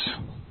profits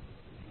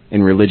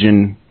in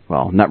religion,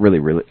 well, not really,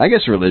 I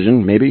guess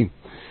religion, maybe.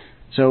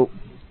 So,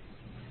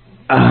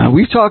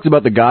 we've talked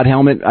about the God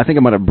helmet. I think I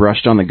might have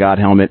brushed on the God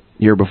helmet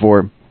here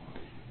before.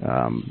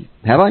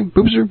 Have I?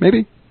 Poopster,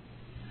 maybe?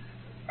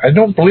 I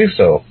don't believe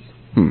so.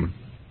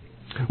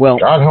 Well,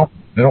 God help,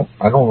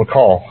 I don't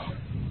recall.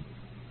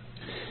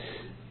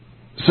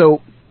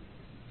 So,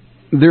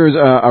 there's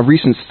a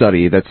recent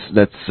study that's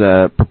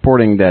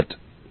purporting that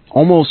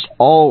almost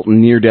all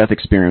near-death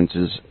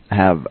experiences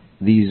have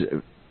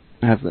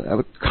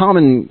a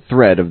common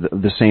thread of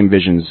the same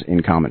visions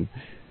in common.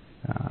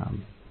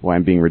 Well,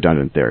 I'm being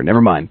redundant there. Never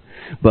mind.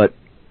 But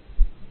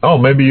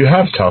maybe you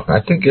have talked.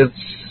 I think it's.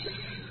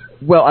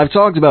 Well, I've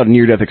talked about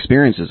near-death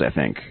experiences, I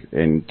think,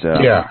 and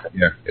yeah.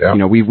 You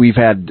know, we've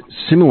had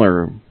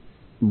similar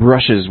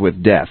brushes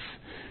with death,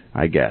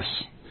 I guess.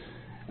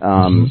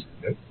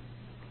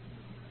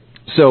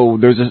 So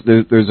there's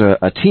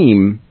a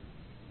team.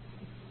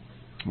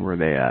 Where are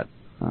they at?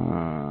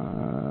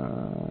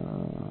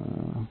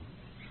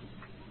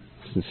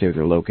 Let's see where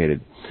they're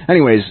located.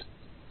 Anyways,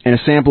 in a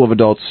sample of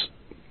adults,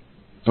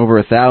 over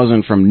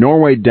 1,000 from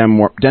Norway,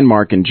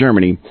 Denmark, and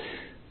Germany,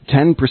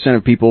 10%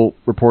 of people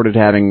reported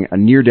having a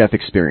near-death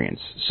experience.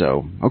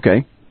 So,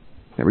 okay,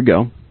 there we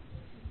go.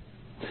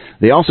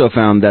 They also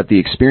found that the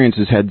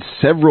experiences had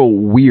several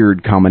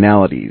weird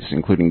commonalities,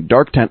 including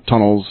dark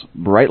tunnels,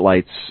 bright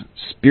lights,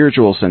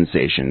 spiritual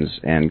sensations,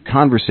 and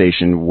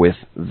conversation with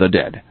the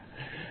dead.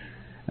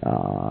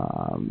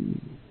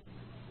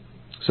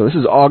 So this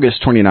is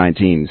August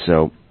 2019.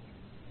 So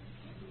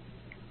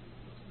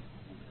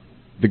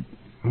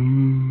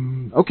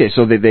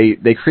so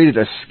they created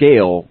a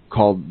scale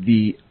called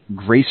the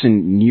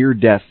Grayson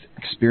Near-Death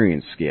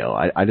Experience Scale.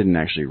 I didn't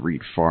actually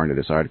read far into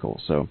this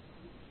article. So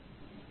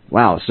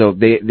wow. So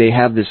they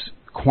have this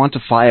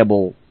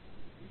quantifiable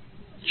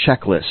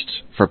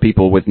checklist for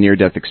people with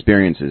near-death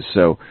experiences.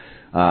 So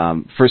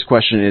first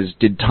question is: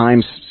 did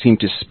time seem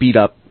to speed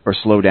up or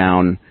slow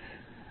down?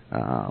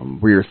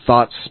 Were your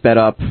thoughts sped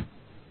up?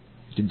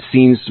 Did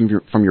scenes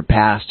from your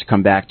past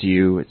come back to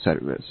you,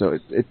 etc.? So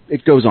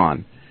it goes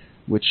on,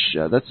 which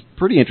that's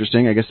pretty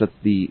interesting. I guess that's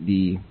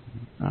the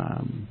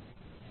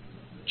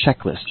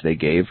checklist they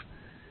gave.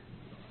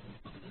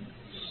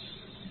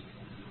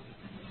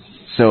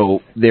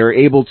 So they're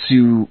able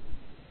to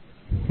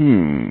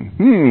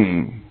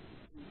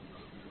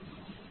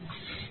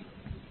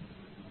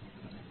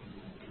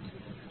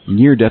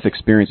near-death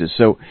experiences.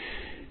 So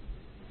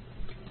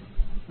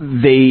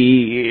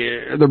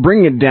they're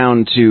bringing it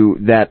down to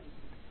that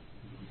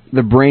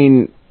the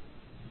brain,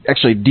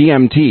 actually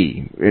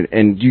DMT,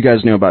 and you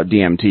guys know about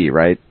DMT,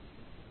 right?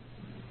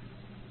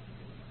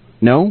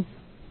 No?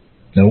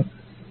 Nope.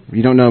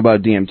 You don't know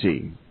about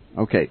DMT.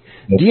 Okay.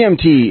 Nope.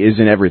 DMT is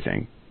in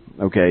everything.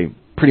 Okay?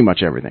 Pretty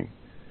much everything.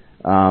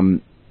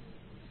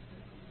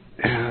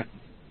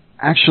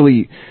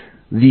 Actually,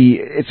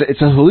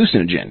 it's a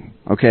hallucinogen,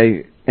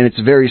 okay? And it's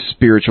very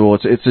spiritual.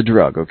 It's a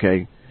drug,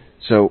 okay?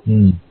 So,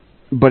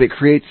 but it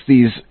creates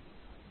these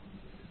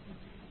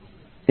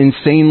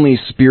insanely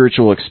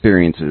spiritual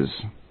experiences.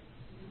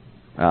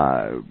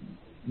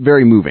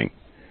 Very moving.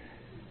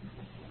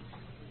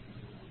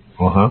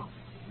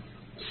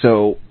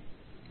 So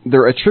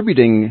they're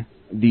attributing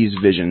these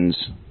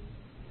visions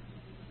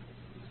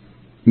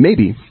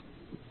maybe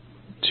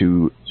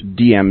to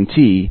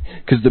DMT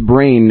because the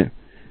brain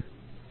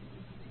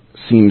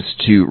seems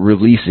to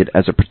release it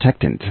as a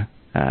protectant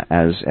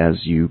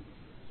as you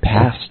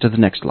pass to the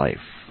next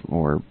life,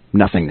 or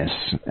nothingness,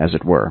 as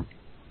it were.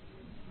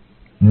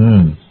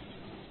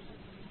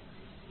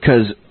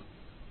 Because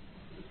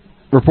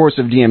reports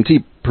of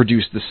DMT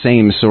produce the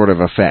same sort of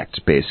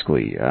effect,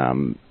 basically.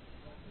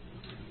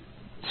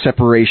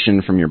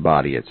 Separation from your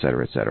body,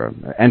 etc., etc.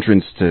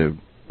 Entrance to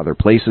other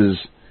places.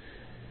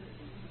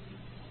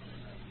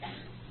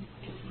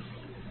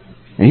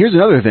 And here's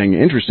another thing,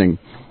 interesting.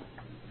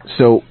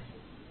 So,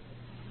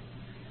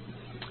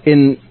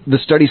 in the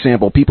study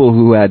sample, people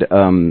who had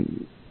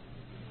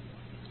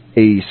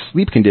a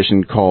sleep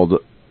condition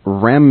called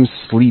REM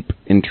sleep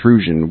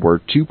intrusion were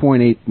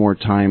 2.8 more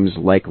times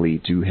likely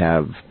to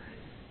have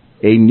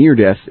a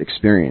near-death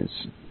experience.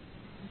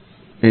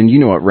 And you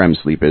know what REM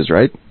sleep is,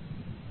 right?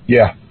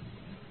 Yeah.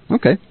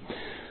 Okay.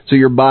 So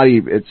your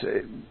body, it's...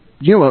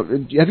 You know what,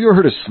 have you ever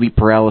heard of sleep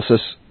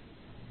paralysis?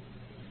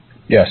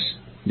 Yes.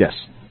 Yes.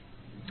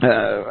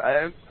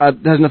 It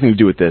has nothing to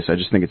do with this. I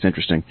just think it's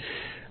interesting.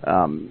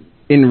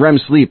 In REM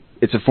sleep,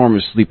 it's a form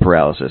of sleep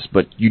paralysis,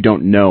 but you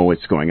don't know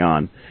what's going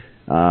on.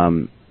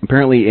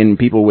 Apparently, in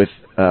people with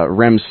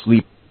REM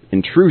sleep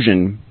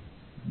intrusion,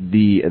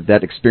 that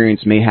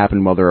experience may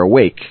happen while they're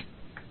awake,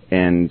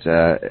 and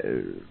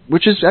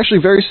which is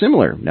actually very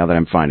similar, now that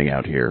I'm finding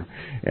out here,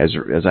 as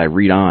I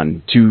read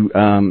on,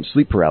 to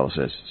sleep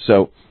paralysis.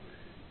 So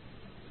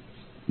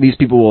these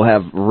people will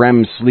have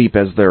REM sleep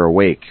as they're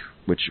awake,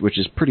 which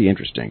is pretty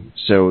interesting.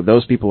 So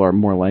those people are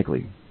more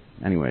likely.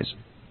 Anyways.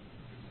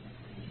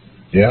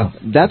 Yeah.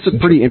 That's a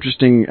pretty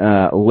interesting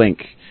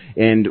link.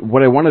 And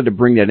what I wanted to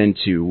bring that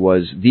into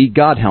was the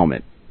God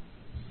helmet.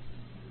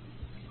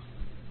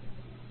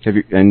 Have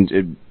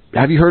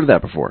you heard of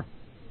that before?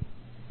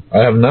 I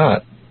have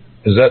not.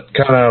 Is that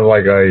kind of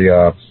like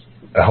a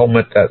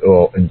helmet that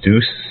will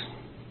induce?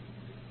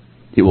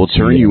 It will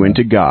turn you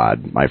into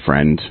God, my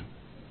friend.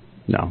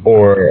 No.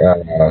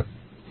 Or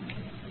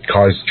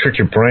trick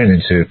your brain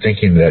into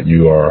thinking that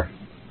you are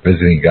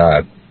visiting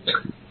God.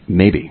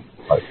 Maybe.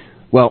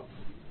 Well,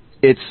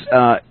 it's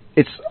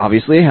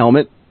obviously a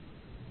helmet.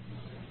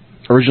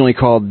 Originally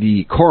called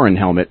the Corin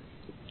helmet,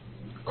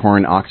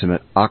 Corin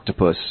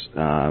octopus,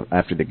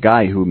 after the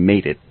guy who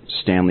made it,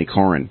 Stanley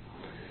Corin.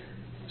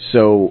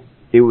 So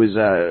it was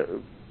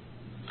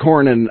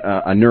Corin,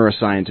 a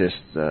neuroscientist,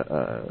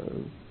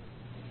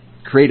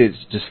 created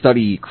to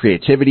study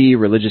creativity,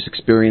 religious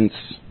experience,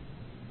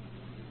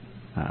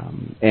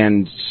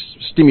 and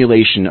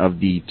stimulation of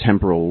the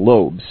temporal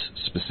lobes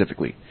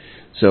specifically.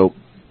 So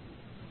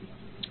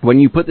when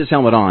you put this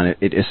helmet on,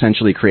 it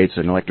essentially creates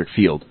an electric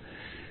field.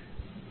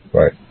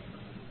 Right.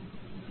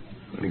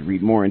 Let me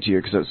read more into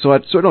here, so I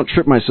don't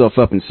trip myself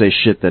up and say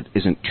shit that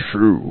isn't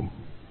true.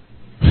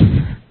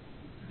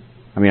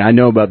 I mean, I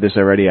know about this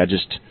already. I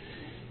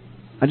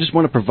just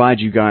want to provide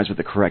you guys with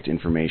the correct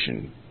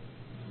information.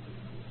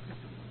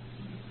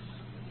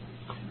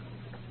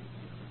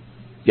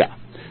 Yeah.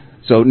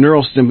 So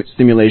neural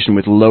stimulation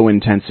with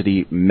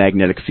low-intensity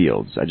magnetic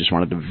fields. I just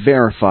wanted to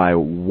verify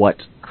what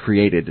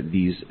created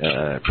these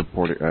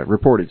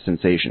reported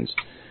sensations.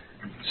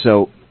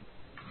 So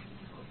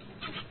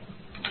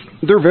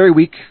they're very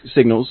weak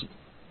signals,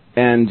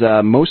 and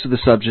most of the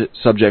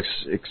subjects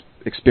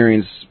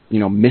experience,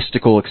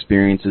 mystical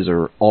experiences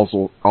or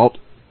altcoin.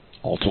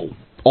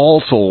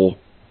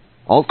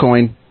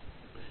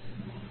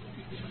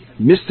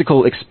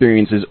 Mystical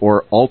experiences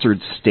or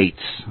altered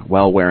states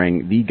while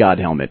wearing the God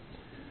helmet.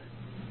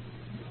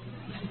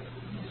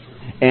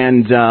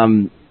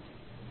 And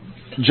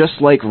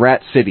just like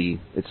Rat City,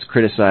 it's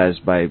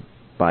criticized by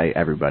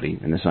everybody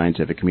in the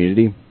scientific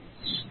community.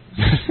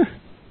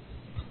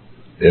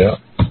 Yeah.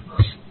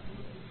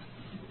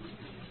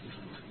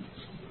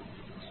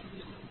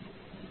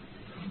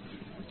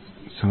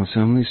 So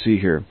let me see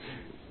here.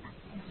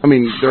 I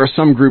mean, there are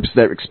some groups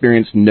that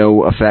experience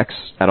no effects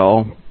at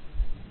all.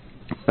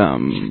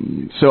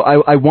 So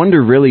I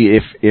wonder really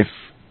if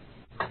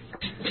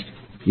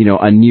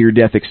a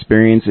near-death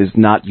experience is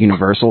not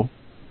universal.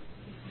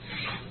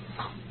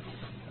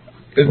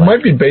 It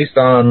might be based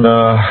on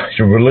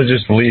your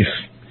religious belief.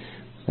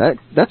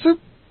 That's a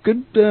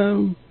good,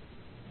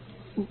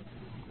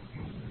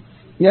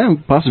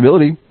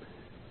 possibility.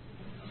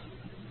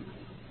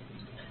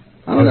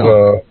 I don't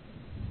know.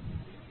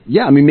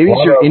 Yeah, I mean, maybe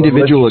it's your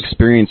individual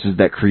experiences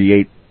that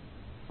create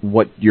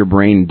what your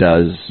brain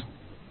does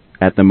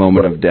at the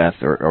moment of death,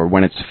 or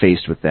when it's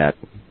faced with that.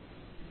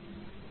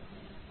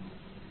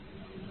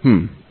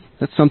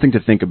 That's something to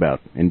think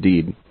about,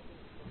 indeed.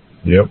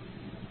 Yep.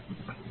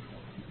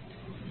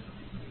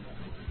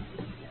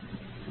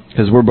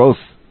 Because we're both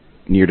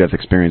near-death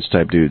experience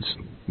type dudes.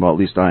 Well, at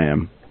least I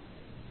am.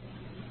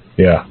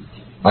 Yeah.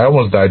 I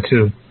almost died,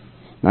 too.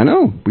 I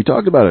know. We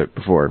talked about it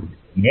before.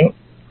 Yep.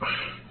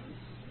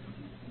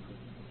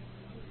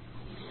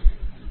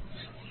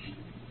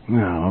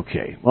 Oh,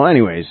 okay. Well,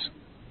 anyways.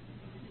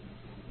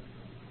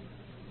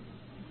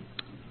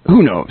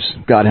 Who knows?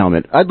 God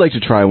helmet. I'd like to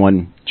try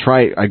one.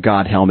 Try a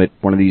God helmet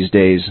one of these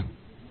days.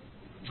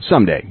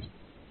 Someday.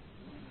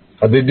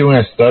 Are they doing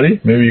a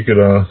study? Maybe you could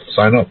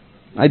sign up.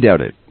 I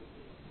doubt it.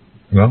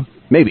 No?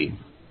 Maybe.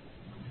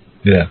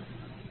 Yeah.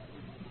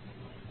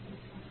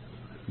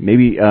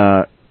 Maybe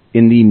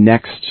in the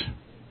next,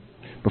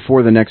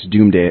 before the next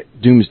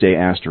Doomsday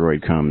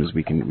asteroid comes,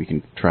 we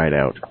can try it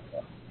out.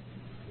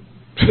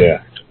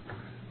 Yeah.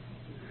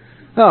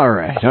 All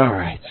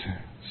right.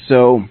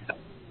 So,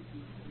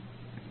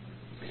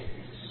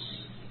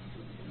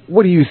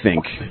 what do you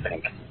think,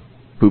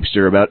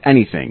 Poopster, about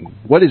anything?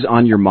 What is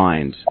on your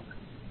mind?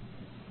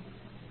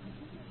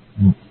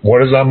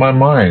 What is on my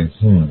mind?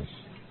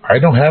 I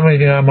don't have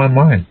anything on my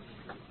mind.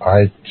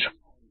 I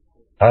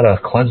try to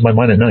cleanse my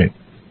mind at night.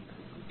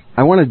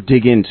 I want to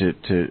dig into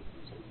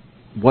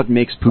what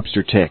makes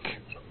Poopster tick.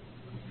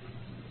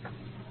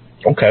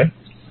 Okay.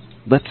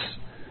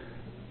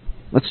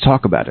 Let's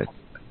talk about it.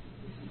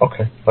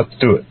 Okay, let's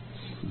do it.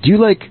 Do you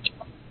like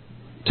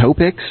toe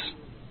picks?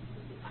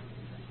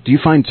 Do you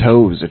find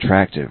toes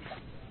attractive?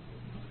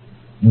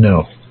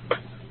 No.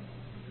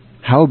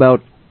 How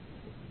about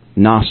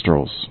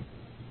nostrils?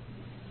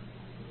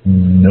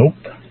 Nope.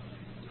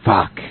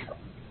 Fuck.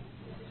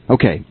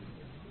 Okay.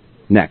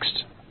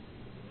 Next.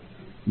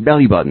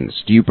 Belly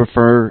buttons. Do you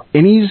prefer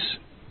innies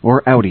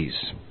or outies?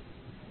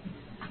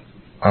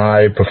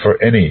 I prefer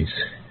innies.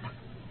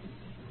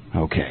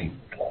 Okay.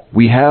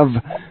 We have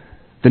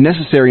the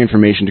necessary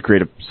information to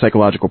create a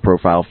psychological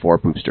profile for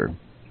Poopster.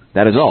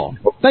 That is all.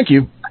 Thank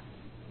you.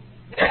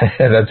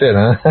 That's it,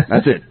 huh?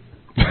 That's it.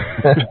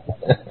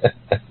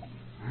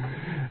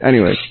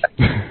 Anyway.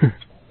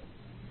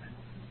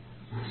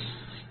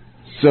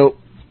 So,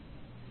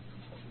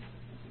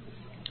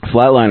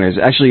 Flatliners.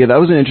 Actually, yeah, that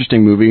was an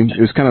interesting movie. It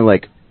was kind of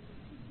like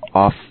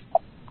off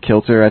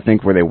kilter, I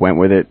think, where they went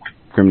with it.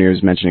 Grimnir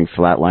was mentioning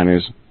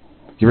Flatliners.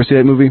 You ever see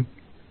that movie?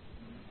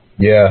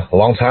 Yeah, a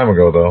long time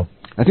ago, though.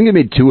 I think they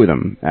made 2 of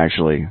them,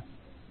 actually.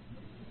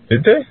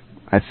 Did they?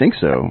 I think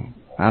so.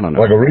 I don't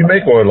know. Like a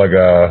remake or like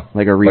a...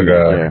 Like a remake,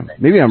 yeah.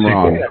 Maybe I'm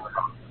wrong.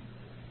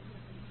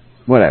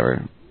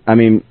 Whatever. I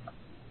mean,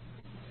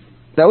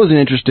 that was an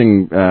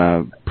interesting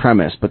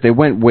premise, but they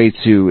went way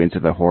too into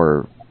the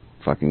horror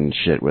fucking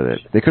shit with it.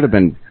 They could have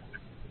been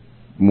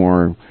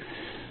more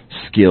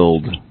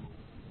skilled.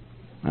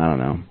 I don't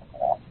know.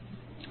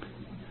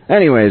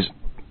 Anyways,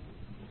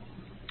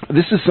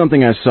 this is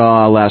something I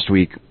saw last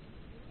week.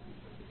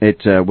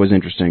 It was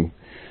interesting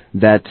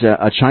that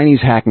a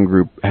Chinese hacking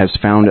group has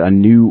found a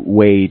new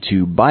way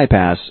to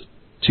bypass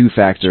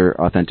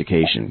two-factor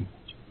authentication.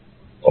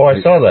 Oh,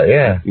 I saw that,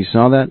 yeah. You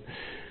saw that?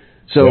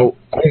 So...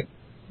 Yeah.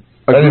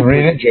 I didn't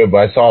read into it, but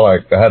I saw,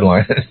 like, the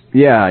headline.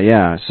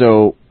 Yeah.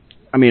 So,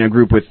 I mean, a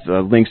group with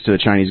links to the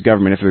Chinese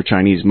government, if they're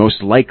Chinese,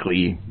 most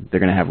likely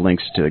they're going to have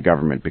links to the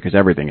government because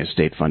everything is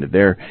state-funded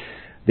there.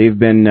 They've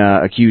been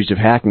accused of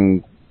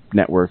hacking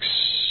networks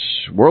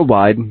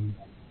worldwide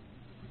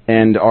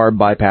and are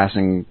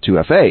bypassing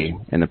 2FA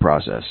in the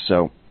process.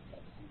 So,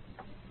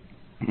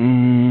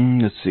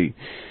 let's see.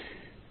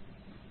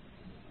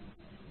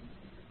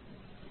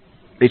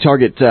 They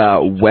target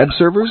web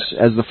servers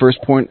as the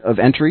first point of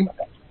entry.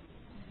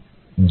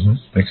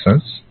 Makes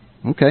sense.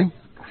 Okay.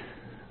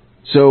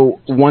 So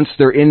once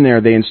they're in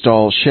there, they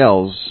install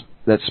shells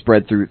that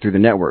spread through the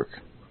network.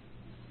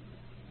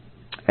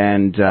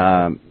 And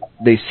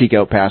they seek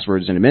out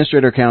passwords and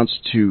administrator accounts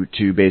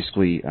to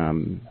basically,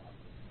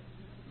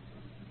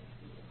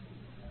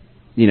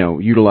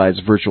 utilize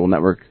virtual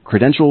network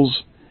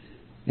credentials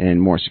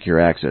and more secure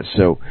access.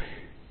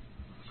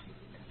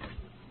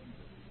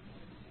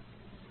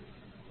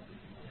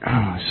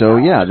 So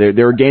yeah,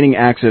 they're gaining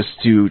access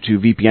to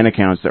VPN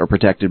accounts that are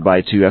protected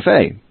by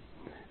 2FA.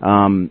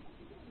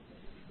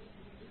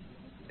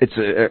 It's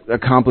a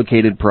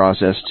complicated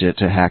process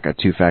to hack a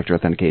two-factor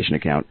authentication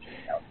account.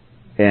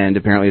 And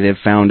apparently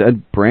they've found a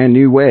brand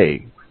new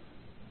way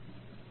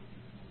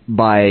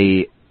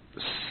by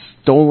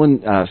stealing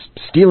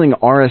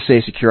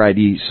RSA Secure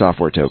ID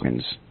software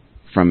tokens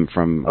from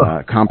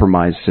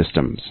compromised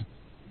systems.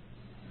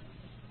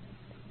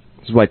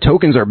 This is why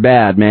tokens are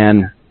bad,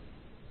 man.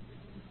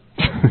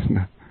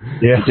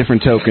 Yeah. It's a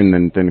different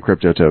token than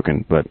crypto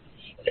token, but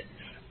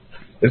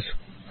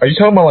are you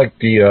talking about like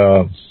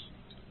the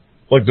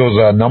like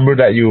those number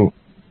that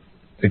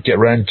get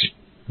ran?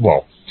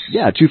 Well,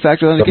 yeah,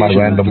 two-factor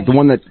authentication, the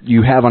one that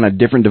you have on a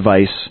different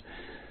device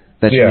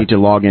that you need to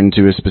log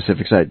into a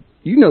specific site.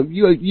 You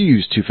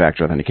use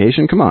two-factor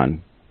authentication. Come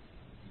on.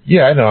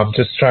 Yeah, I know. I'm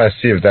just trying to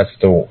see if that's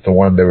the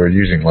one they were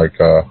using, like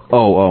Google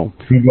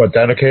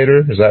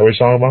Authenticator. Is that what you're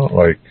talking about?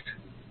 Like.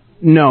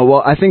 No,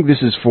 well, I think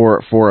this is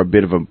for a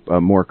bit of a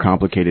more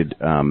complicated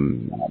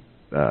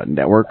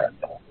network.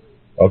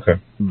 Okay.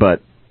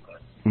 But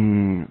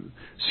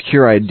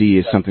Secure ID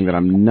is something that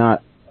I'm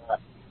not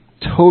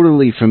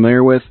totally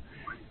familiar with.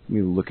 Let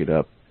me look it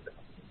up.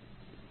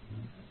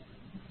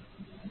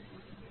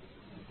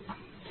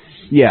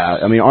 Yeah,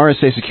 I mean,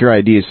 RSA Secure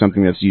ID is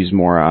something that's used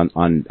more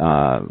on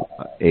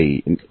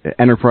a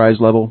enterprise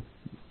level.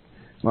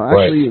 Well,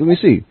 actually, Let me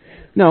see.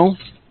 No.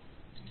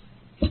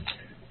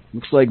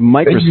 Looks like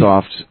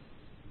Microsoft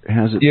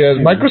has it. Yeah,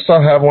 too.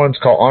 Microsoft have one. It's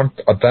called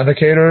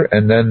Authenticator,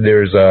 and then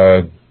there's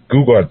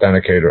Google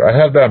Authenticator. I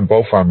have that on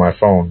both on my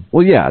phone.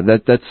 Well, yeah,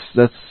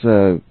 that's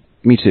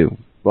me too.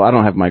 Well, I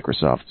don't have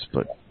Microsoft's,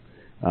 but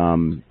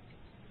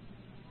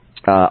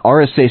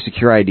RSA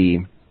Secure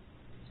ID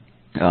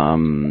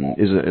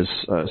is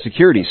a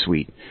security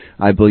suite,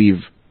 I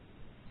believe,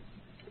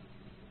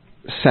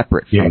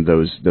 separate from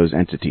those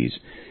entities.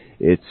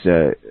 It's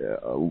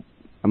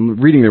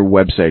I'm reading their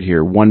website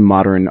here, One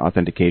Modern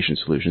Authentication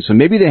Solution. So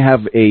maybe they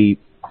have a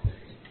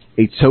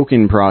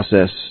token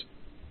process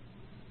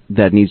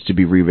that needs to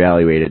be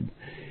reevaluated.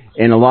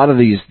 And a lot of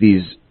these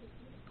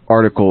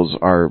articles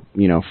are,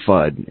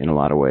 FUD in a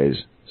lot of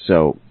ways.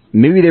 So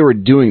maybe they were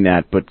doing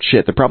that, but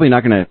shit, they're probably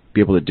not going to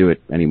be able to do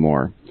it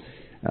anymore.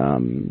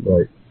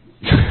 Right.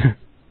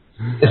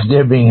 If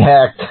they're being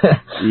hacked.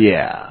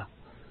 Yeah.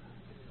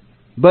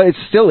 But it's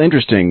still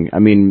interesting. I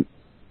mean,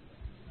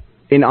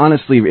 and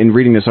honestly, in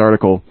reading this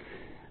article,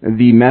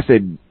 the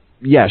method,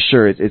 yeah,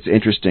 sure, it's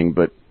interesting,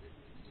 but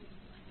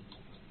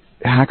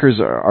hackers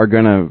are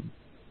gonna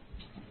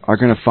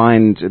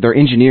find, they're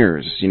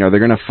engineers, they're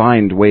gonna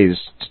find ways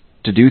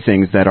to do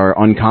things that are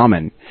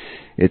uncommon.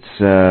 It's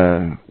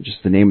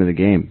just the name of the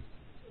game.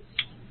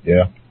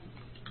 Yeah.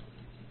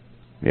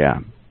 Yeah.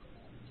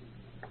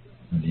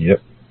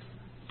 Yep.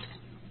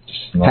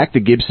 Hack the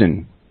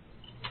Gibson.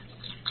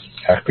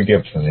 Hack the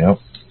Gibson, yep.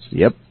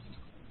 Yep.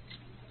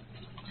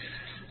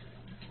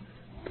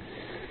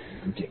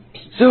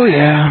 So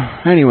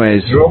yeah,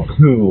 anyways. Real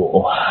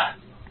cool. A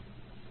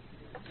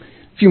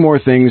few more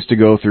things to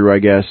go through, I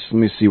guess. Let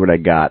me see what I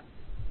got.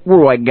 What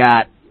do I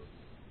got?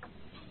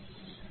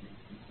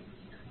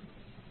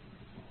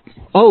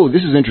 Oh,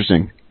 this is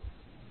interesting.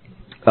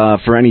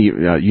 For any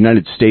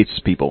United States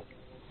people.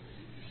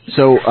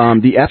 So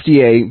the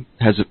FDA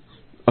has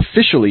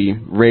officially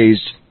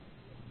raised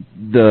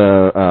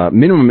the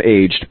minimum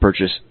age to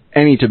purchase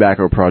any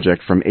tobacco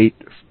product from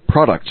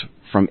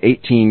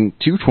 18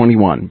 to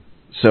 21.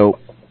 So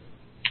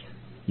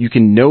you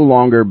can no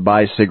longer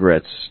buy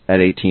cigarettes at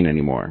 18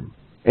 anymore.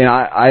 And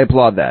I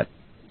applaud that.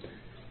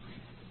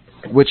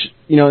 Which,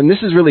 and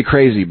this is really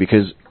crazy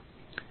because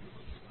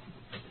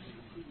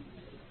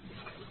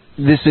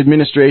this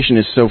administration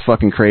is so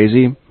fucking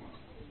crazy.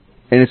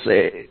 And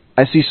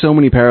I see so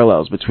many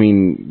parallels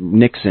between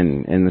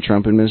Nixon and the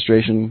Trump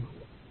administration.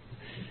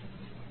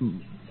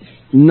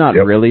 Not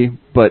really,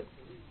 but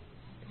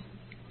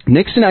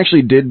Nixon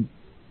actually did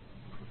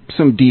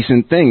some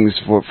decent things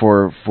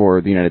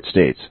for the United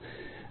States,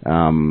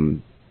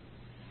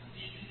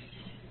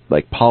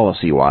 like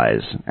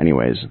policy-wise.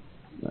 Anyways,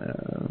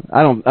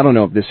 I don't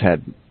know if this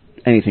had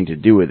anything to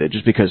do with it.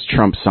 Just because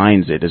Trump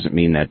signs it doesn't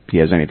mean that he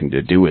has anything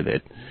to do with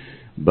it.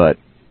 But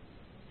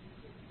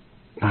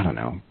I don't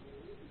know.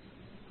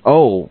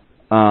 Oh,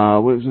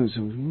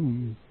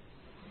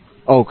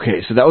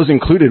 okay, so that was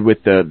included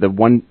with the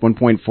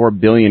 1.4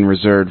 billion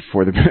reserved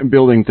for the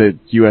building the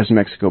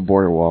U.S.-Mexico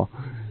border wall,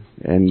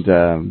 and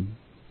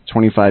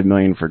 $25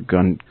 million for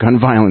gun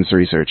violence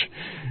research.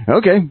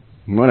 Okay,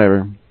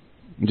 whatever.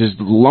 Just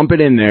lump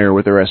it in there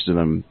with the rest of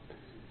them.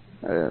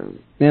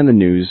 Man, the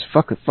news.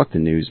 Fuck the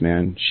news,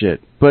 man.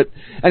 Shit. But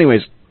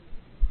anyways,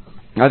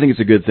 I think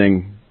it's a good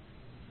thing.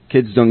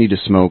 Kids don't need to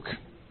smoke.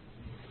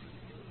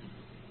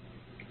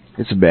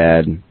 It's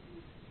bad.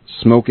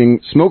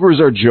 Smokers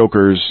are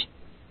jokers.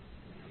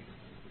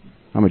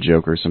 I'm a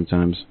joker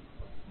sometimes.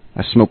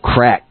 I smoke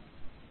crack.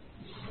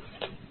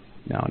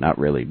 No, not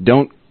really.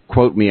 Don't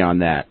quote me on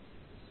that.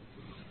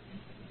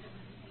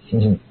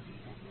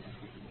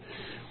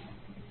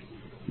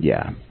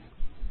 Yeah.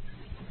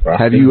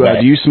 Have you?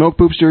 Do you smoke,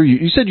 Poopster?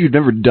 You said you'd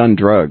never done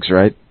drugs,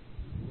 right?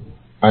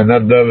 I've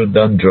never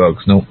done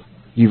drugs. Nope.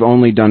 You've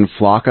only done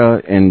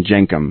Flocka and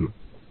Jenkum.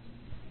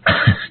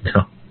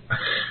 No.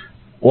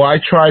 Well, I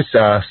tried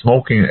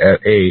smoking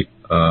at 8.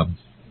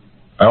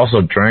 I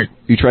also drank.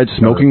 You tried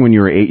smoking when you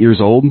were 8 years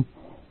old?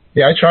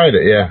 Yeah, I tried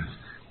it, yeah.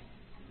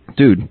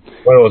 Dude.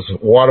 What, it was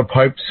water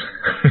pipes?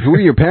 Who are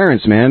your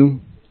parents,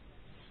 man?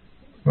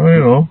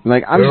 Well,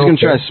 Like, I'm just going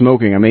to try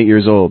smoking. I'm 8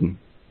 years old. Maybe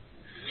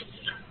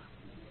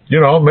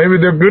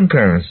they're good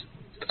parents.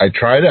 I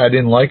tried it. I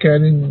didn't like it. I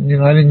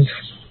didn't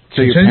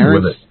So your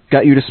parents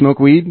got you to smoke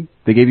weed?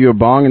 They gave you a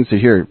bong and said,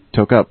 here,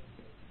 toke up.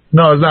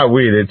 No, it's not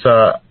weed. It's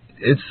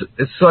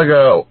like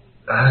a...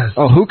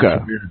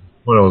 hookah.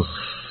 One of those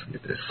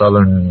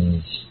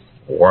southern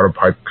water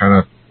pipe kind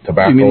of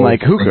tobacco. You mean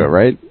like hookah,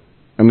 right?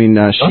 I mean,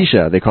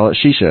 shisha. They call it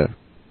shisha.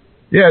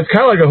 Yeah, it's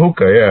kind of like a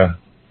hookah, yeah.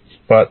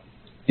 But,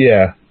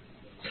 yeah.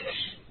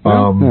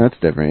 No, that's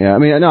different. Yeah, I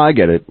mean, no, I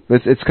get it.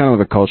 It's kind of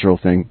a cultural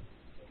thing.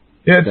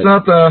 Yeah, it's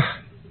not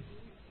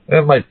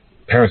my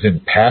parents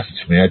didn't pass it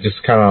to me. I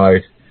just kind of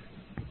like,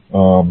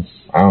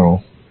 I don't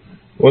know.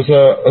 It was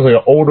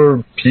like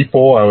older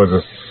people. I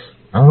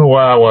don't know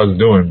what I was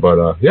doing,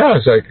 but yeah,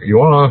 it's like, you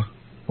wanna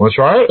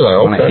try it? Like,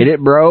 okay. Wanna hit it,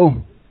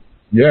 bro?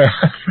 Yeah,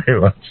 pretty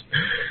much.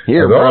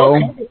 Here, bro.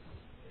 Okay.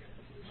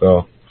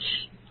 So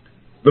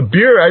the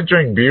beer, I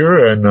drank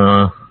beer, and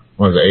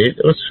was 8.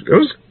 It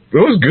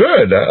was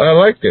good. I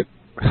liked it.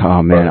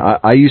 Oh man,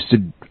 I used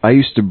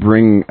to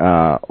bring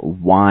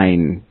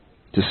wine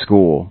to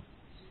school.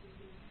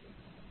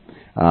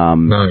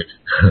 Nice.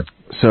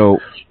 So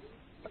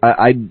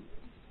I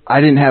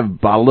didn't have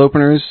bottle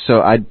openers,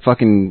 so I'd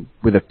fucking,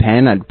 with a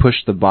pen, I'd push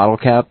the bottle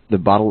cap,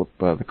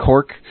 the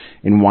cork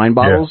in wine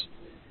bottles,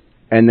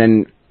 and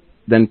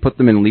then put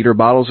them in liter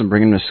bottles and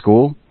bring them to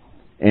school.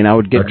 And I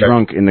would get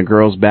drunk in the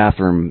girls'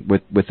 bathroom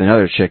with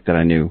another chick that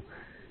I knew.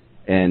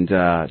 And,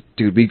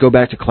 dude, we'd go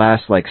back to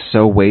class, like,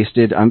 so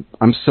wasted.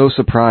 I'm so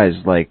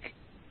surprised, like,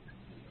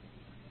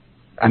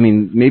 I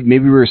mean, maybe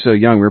we were so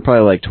young. We were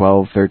probably like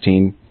 12,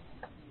 13.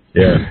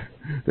 Yeah.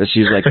 That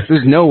she's like,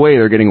 there's no way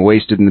they're getting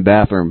wasted in the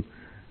bathroom.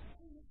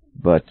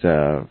 But,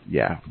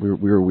 yeah, we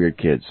were weird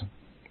kids.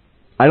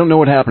 I don't know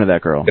what happened to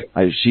that girl.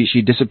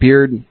 She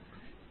disappeared.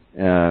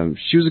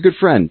 She was a good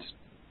friend.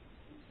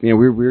 You know,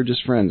 we were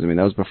just friends. I mean,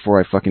 that was before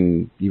I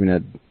fucking even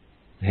had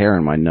hair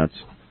in my nuts.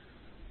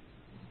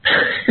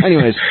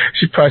 Anyways.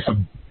 She's probably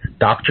some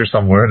doctor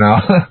somewhere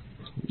now.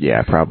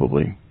 Yeah,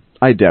 probably.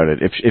 I doubt it.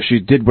 If she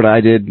did what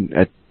I did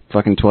at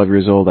fucking 12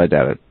 years old, I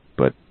doubt it.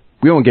 But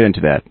we won't get into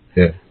that.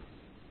 Yeah.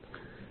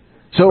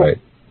 So,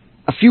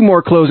 a few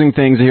more closing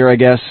things here, I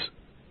guess.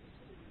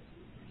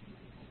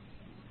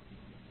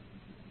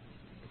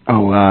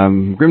 Oh,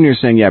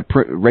 Grimnir's saying, yeah,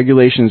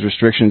 regulations,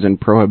 restrictions,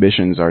 and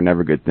prohibitions are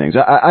never good things.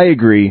 I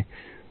agree.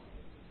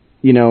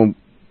 You know,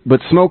 but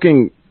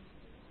smoking,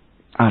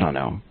 I don't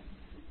know.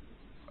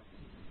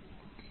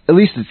 At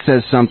least it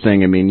says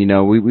something. I mean, you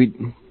know, we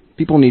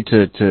people need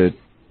to if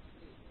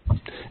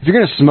you're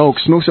gonna smoke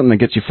something that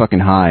gets you fucking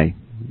high.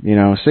 You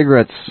know,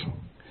 cigarettes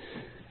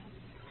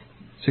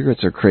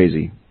are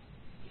crazy.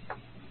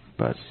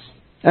 But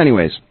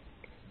anyways,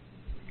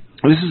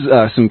 this is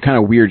some kind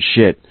of weird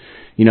shit.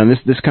 You know,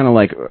 this kind of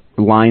like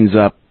lines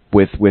up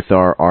with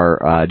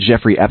our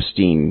Jeffrey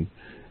Epstein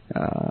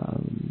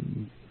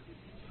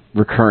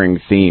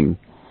recurring theme.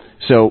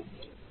 So,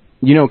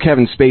 you know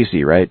Kevin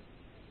Spacey, right?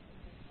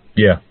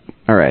 Yeah.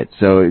 All right.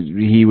 So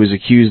he was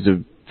accused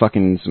of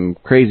fucking some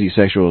crazy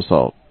sexual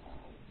assault.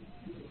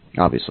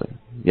 Obviously.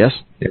 Yes?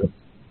 Yeah.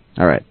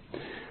 All right.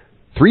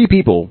 3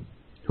 people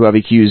who have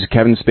accused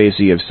Kevin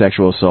Spacey of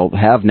sexual assault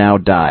have now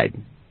died.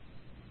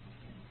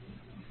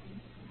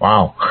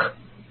 Wow.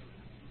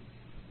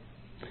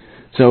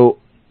 So,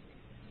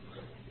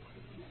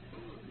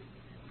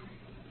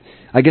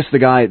 I guess the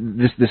guy,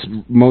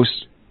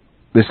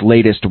 this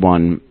latest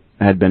one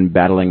had been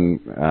battling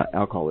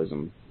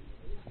alcoholism.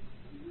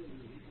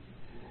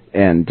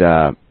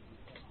 And,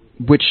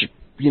 which,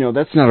 you know,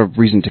 that's not a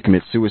reason to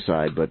commit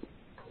suicide, but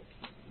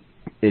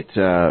it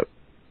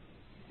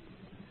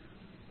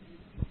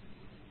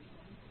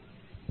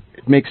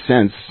makes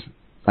sense,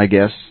 I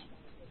guess.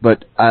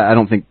 But I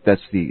don't think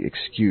that's the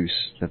excuse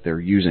that they're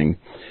using.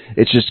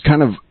 It's just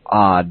kind of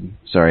odd.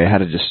 Sorry, I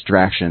had a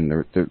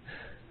distraction.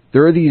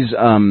 There are these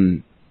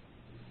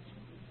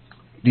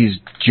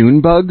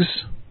June bugs.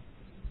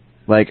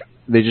 Like,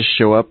 they just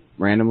show up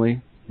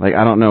randomly. Like,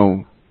 I don't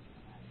know.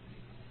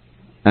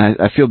 And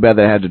I feel bad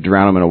that I had to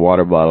drown them in a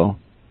water bottle.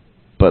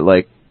 But,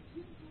 like,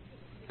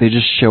 they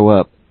just show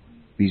up.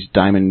 These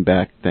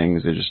diamondback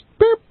things. They just,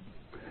 boop.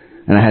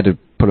 And I had to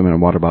put them in a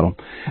water bottle.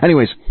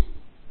 Anyways.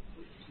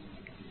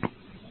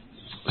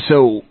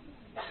 So,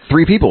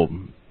 3 people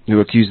who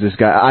accused this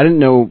guy. I didn't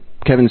know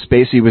Kevin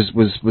Spacey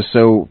was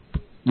so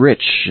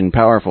rich and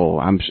powerful.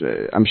 I'm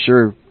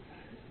sure.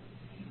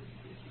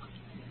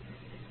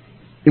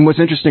 And what's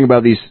interesting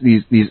about these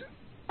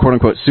quote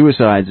unquote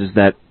suicides is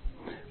that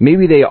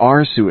maybe they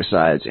are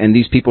suicides, and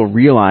these people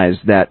realize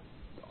that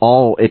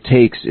all it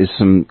takes is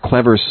some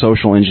clever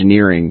social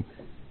engineering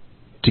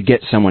to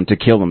get someone to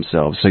kill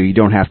themselves, so you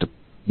don't have to,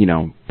 you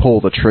know,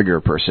 pull the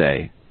trigger per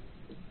se.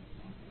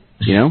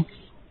 You know?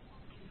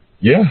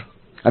 Yeah.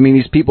 I mean,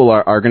 these people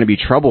are going to be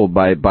troubled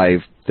by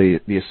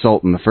the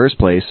assault in the first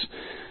place.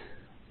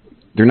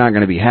 They're not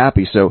going to be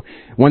happy. So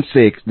once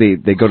they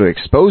go to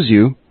expose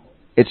you,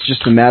 it's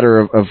just a matter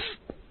of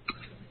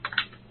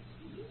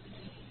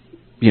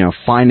you know,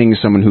 finding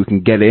someone who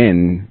can get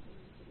in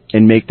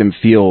and make them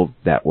feel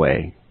that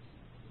way.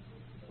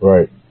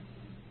 Right.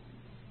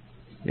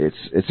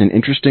 It's an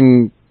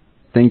interesting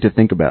thing to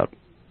think about.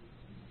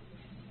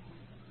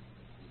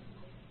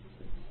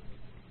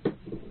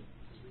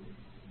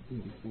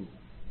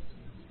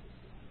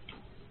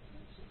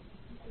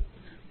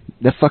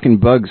 That fucking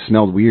bug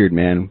smelled weird,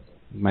 man.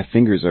 My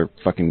fingers are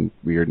fucking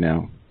weird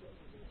now.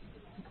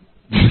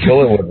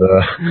 Kill it with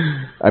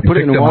I put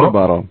it in a water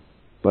bottle.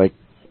 Like,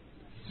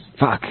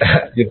 fuck.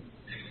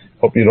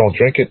 Hope you don't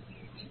drink it.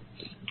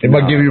 It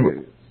might give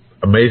you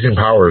amazing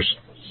powers.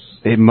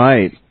 It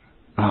might.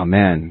 Oh,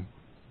 man.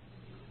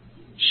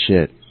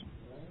 Shit.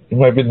 You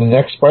might be the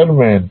next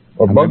Spider-Man.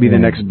 Or I might be the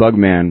next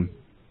Bugman.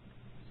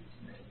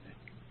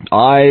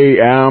 I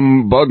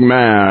am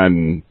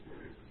Bugman.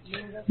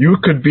 You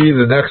could be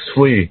the next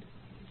Flea.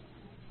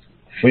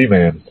 Flea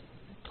Man.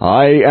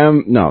 I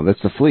am... No,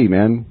 that's the Flea,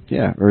 man.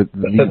 Yeah. Or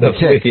the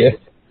Tick. Yeah.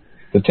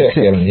 The Tick.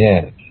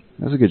 Yeah.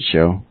 That was a good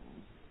show.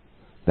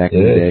 Back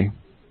in the day.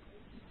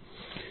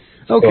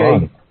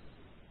 Okay.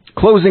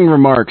 closing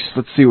remarks.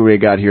 Let's see what we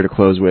got here to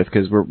close with,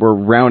 because we're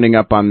rounding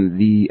up on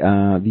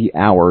the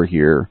hour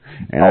here,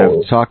 and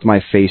I've talked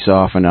my face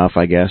off enough,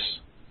 I guess.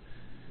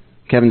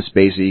 Kevin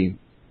Spacey,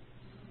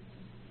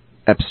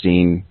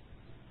 Epstein.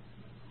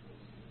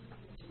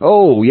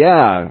 Oh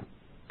yeah,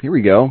 here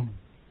we go.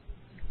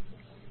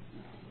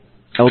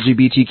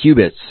 LGBT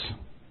qubits.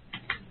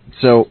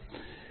 So,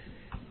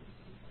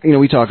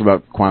 we talked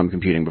about quantum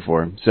computing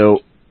before. So,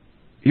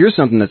 here's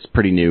something that's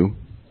pretty new.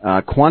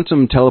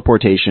 Quantum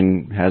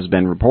teleportation has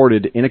been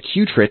reported in a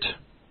Qtrit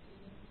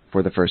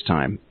for the first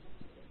time.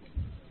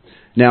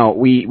 Now,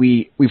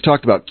 we've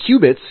talked about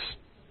qubits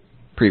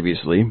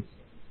previously,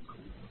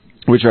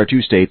 which are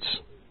 2 states.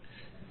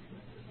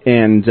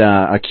 And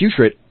a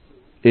Qtrit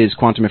is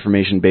quantum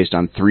information based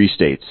on 3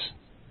 states.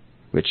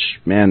 Which,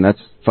 man, that's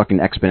fucking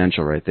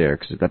exponential right there,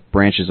 because that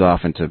branches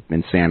off into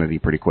insanity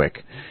pretty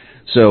quick.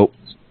 So,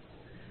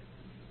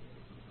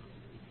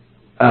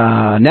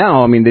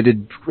 now, they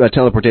did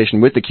teleportation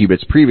with the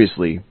qubits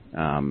previously,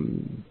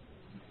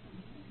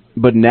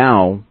 but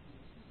now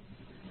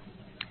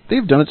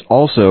they've done it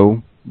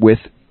also with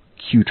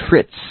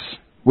Qtrits,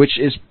 which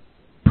is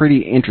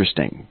pretty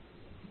interesting.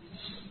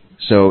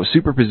 So,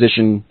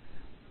 superposition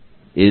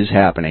is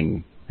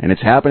happening, and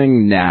it's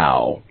happening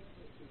now.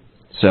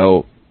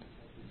 So,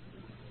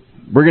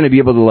 we're going to be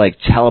able to,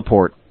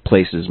 teleport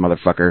places,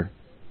 motherfucker.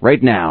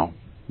 Right now.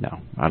 No,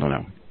 I don't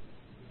know.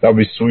 That would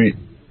be sweet.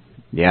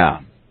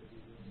 Yeah.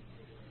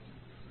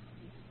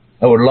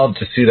 I would love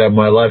to see that in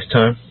my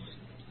lifetime,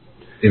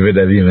 if it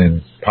is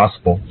even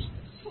possible.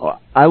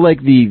 I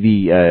like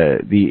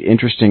the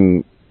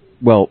interesting,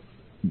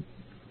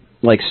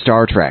 like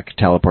Star Trek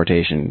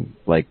teleportation,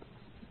 like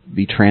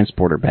the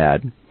transporter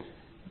pad.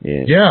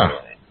 Yeah.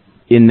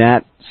 In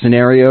that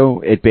scenario,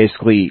 it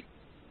basically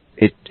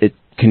it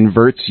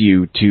converts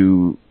you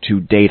to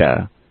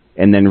data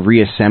and then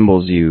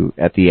reassembles you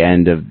at the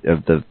end of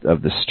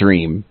the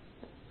stream,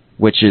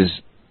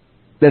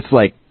 that's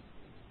like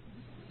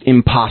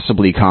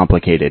impossibly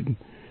complicated.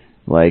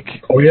 Like,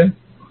 oh yeah.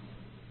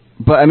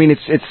 But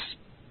it's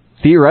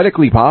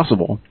theoretically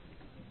possible.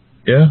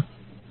 Yeah.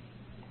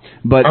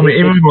 But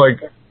even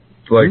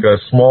like a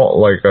small,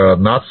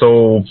 not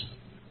so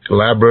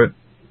elaborate,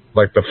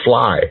 like the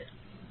Fly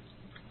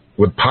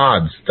with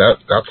pods.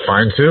 That's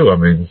fine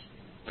too.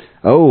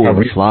 Oh,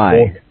 the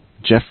Fly.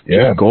 Jeff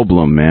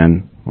Goldblum,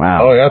 man.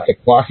 Wow. Oh, that's a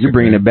classic. You're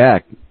bringing it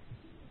back.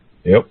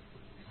 Yep.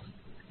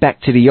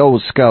 Back to the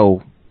old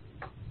school.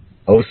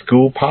 Old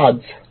school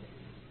pods.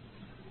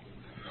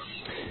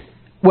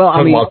 Well,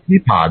 about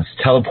pods,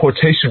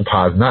 teleportation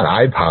pods, not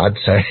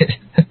iPods, right?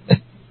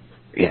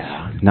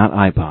 Yeah, not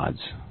iPods.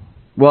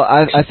 Well,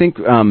 I think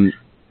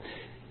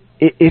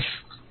if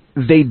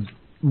they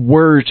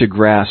were to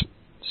grasp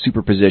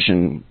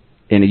superposition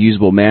in a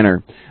usable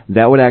manner,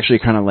 that would actually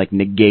kind of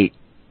negate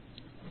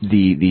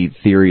the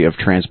theory of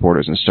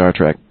transporters in Star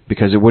Trek,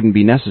 because it wouldn't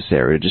be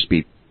necessary. It'd just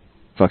be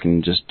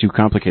fucking just too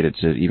complicated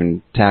to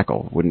even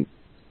tackle.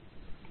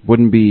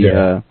 Wouldn't be.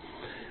 Yeah.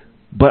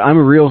 But I'm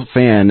a real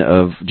fan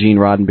of Gene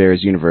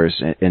Roddenberry's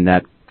universe and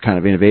that kind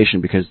of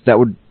innovation, because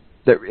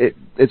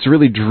it's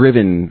really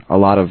driven a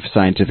lot of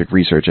scientific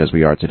research as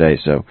we are today.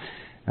 So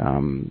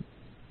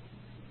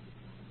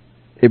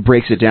it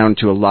breaks it down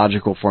to a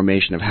logical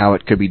formation of how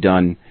it could be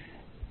done,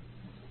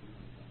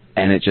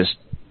 and it just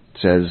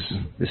says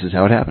this is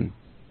how it happened.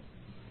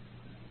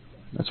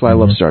 That's why I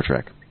love Star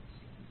Trek.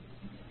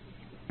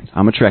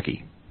 I'm a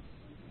Trekkie.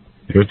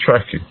 You're a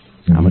Trekkie.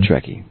 I'm a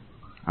Trekkie.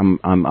 I'm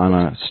on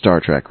a Star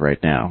Trek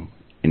right now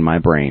in my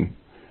brain.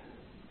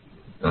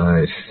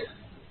 Nice.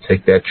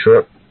 Take that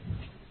trip.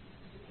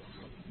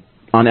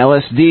 On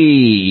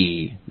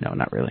LSD. No,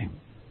 not really.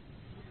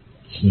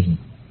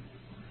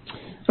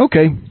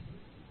 Okay.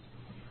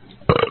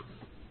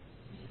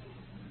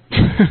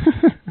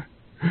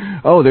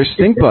 Oh, there's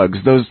stink bugs.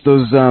 Those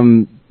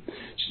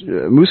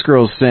moose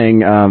girls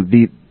saying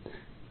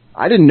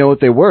I didn't know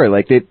what they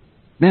were.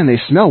 They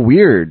smell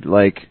weird.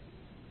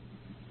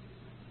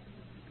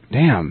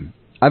 Damn.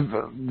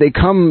 They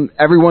come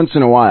every once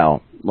in a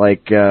while.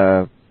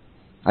 I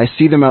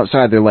see them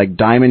outside. They're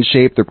diamond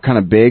shaped. They're kind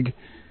of big.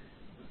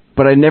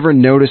 But I never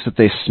noticed that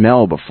they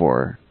smell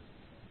before.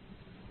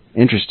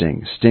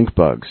 Interesting. Stink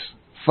bugs.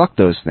 Fuck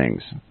those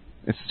things.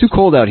 It's too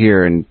cold out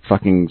here in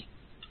fucking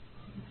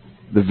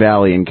the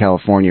valley in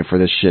California for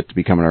this shit to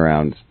be coming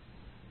around.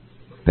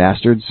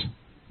 Bastards.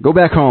 Go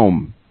back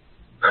home.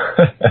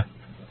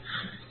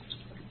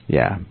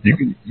 Yeah. You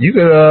could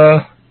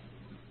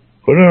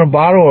put it in a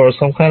bottle or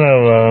some kind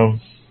of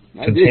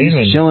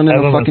containment. He's chilling in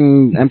a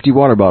fucking empty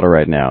water bottle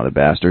right now, the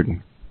bastard.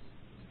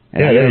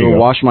 And I gotta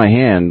wash my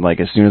hand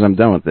as soon as I'm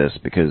done with this,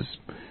 because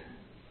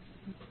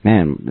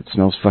man, it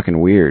smells fucking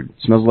weird.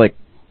 It smells like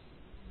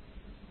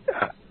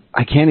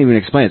I can't even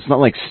explain it. It's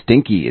not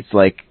stinky. It's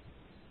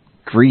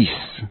grease.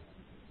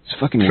 It's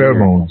fucking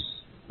pheromones.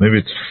 Weird. Maybe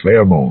it's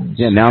pheromones.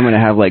 Yeah, now I'm gonna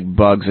have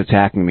bugs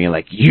attacking me.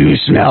 You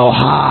smell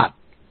hot.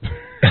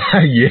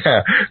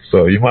 Yeah.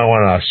 So you might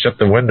want to shut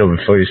the window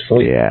before you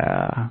sleep.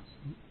 Yeah.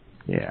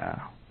 Yeah.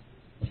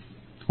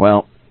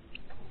 Well,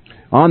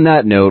 on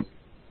that note,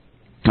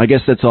 I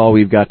guess that's all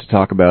we've got to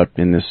talk about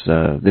in this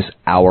this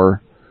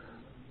hour.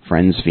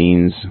 Friends,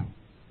 fiends,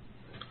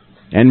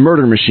 and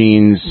murder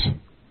machines.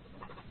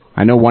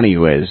 I know one of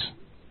you is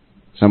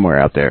somewhere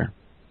out there.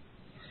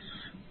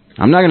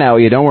 I'm not going to out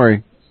you, don't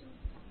worry.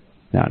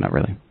 No, not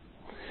really.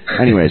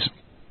 Anyways,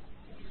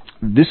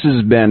 this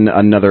has been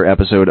another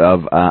episode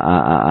of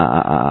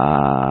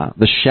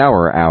the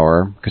Shower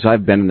Hour, because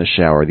I've been in the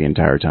shower the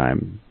entire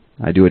time.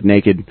 I do it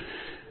naked.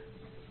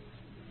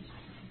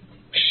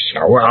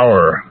 Shower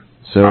Hour.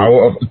 So,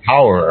 Hour of the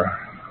Power.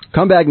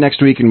 Come back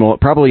next week and we'll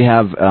probably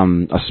have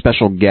a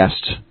special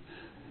guest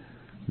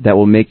that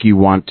will make you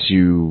want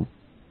to,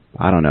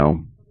 I don't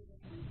know,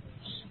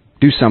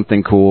 do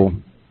something cool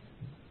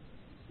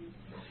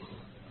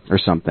or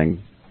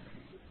something,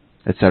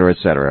 etc.,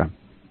 etc.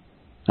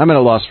 I'm at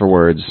a loss for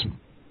words.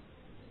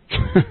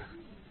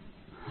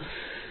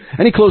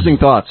 Any closing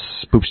thoughts,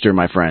 Poopster,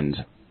 my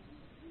friend?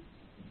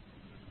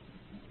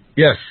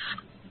 Yes,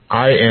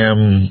 I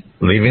am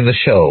leaving the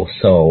show.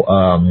 So,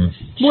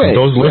 for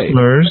those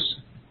listeners,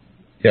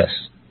 yes.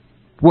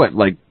 What,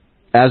 like,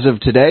 as of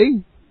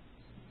today?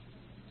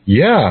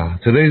 Yeah,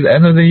 today's the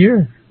end of the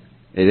year.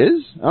 It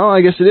is? Oh,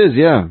 I guess it is,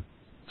 yeah.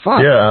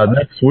 Fuck. Yeah,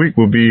 next week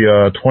will be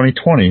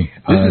 2020.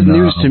 This is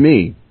news to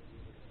me.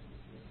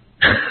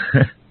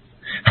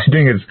 I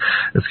think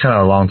it's kind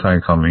of a long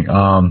time coming.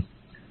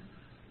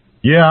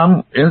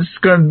 Yeah, it's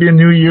going to be a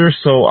new year,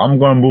 so I'm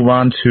going to move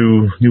on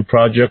to new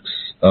projects.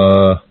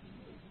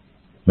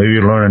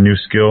 Maybe learn a new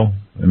skill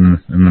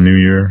in the new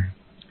year.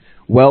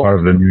 Well, part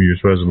of the New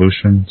Year's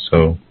resolution.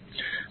 So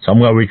I'm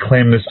going to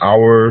reclaim this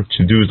hour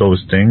to do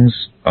those things.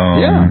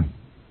 Yeah.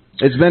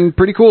 It's been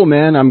pretty cool,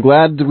 man. I'm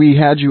glad that we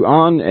had you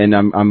on, and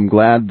I'm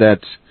glad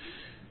that...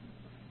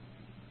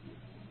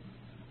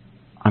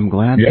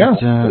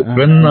 it's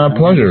been a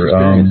pleasure.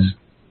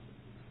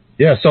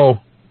 Yeah,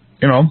 so,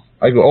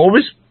 I could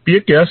always be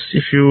a guest.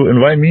 If you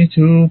invite me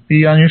to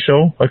be on your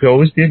show, I could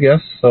always be a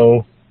guest,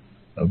 so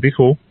that would be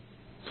cool.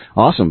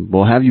 Awesome.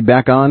 We'll have you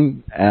back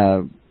on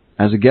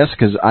as a guest,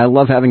 because I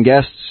love having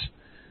guests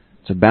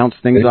to bounce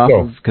things off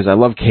of, because I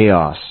love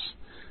chaos.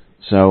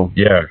 So...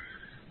 yeah.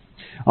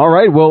 All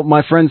right, well,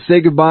 my friends, say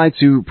goodbye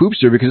to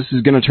Poopster, because this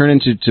is going to turn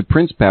into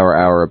Prince Power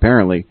Hour,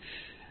 apparently.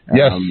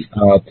 Yes,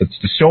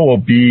 the show will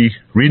be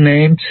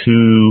renamed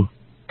to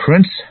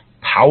Prince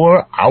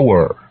Power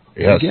Hour.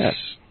 Yes. I guess.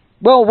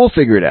 Well, we'll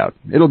figure it out.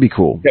 It'll be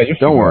cool. Yeah,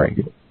 don't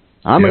worry.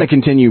 I'm going to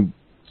continue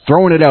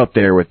throwing it out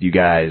there with you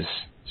guys.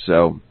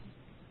 So,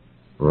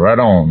 right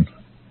on.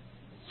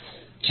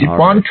 Keep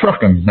on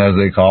trucking, as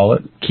they call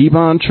it. Keep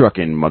on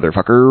trucking,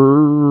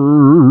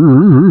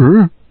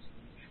 motherfucker.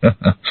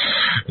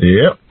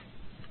 Yep.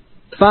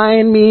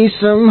 Find me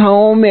some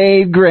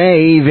homemade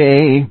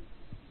gravy.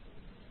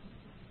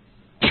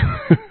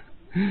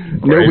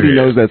 Nobody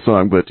knows that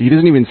song, but he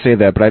doesn't even say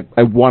that, but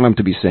I want him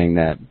to be saying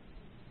that.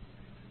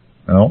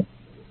 No.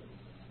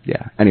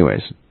 Yeah,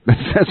 anyways,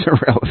 that's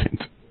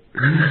irrelevant.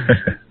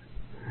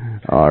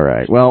 All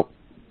right, well,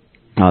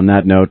 on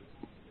that note,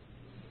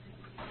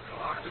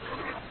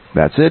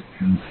 that's it.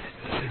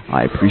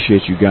 I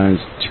appreciate you guys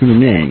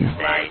tuning in.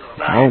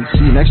 I'll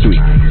see you next week.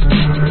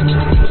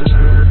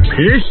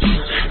 Peace.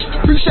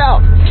 Peace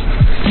out.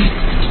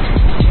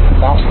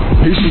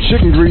 Here's some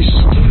chicken grease.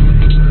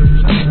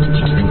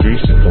 Chicken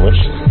grease is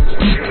delicious.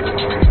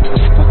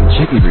 Fucking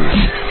chicken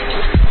grease.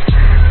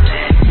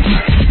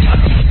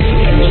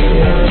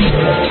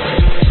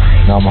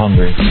 Now I'm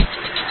hungry.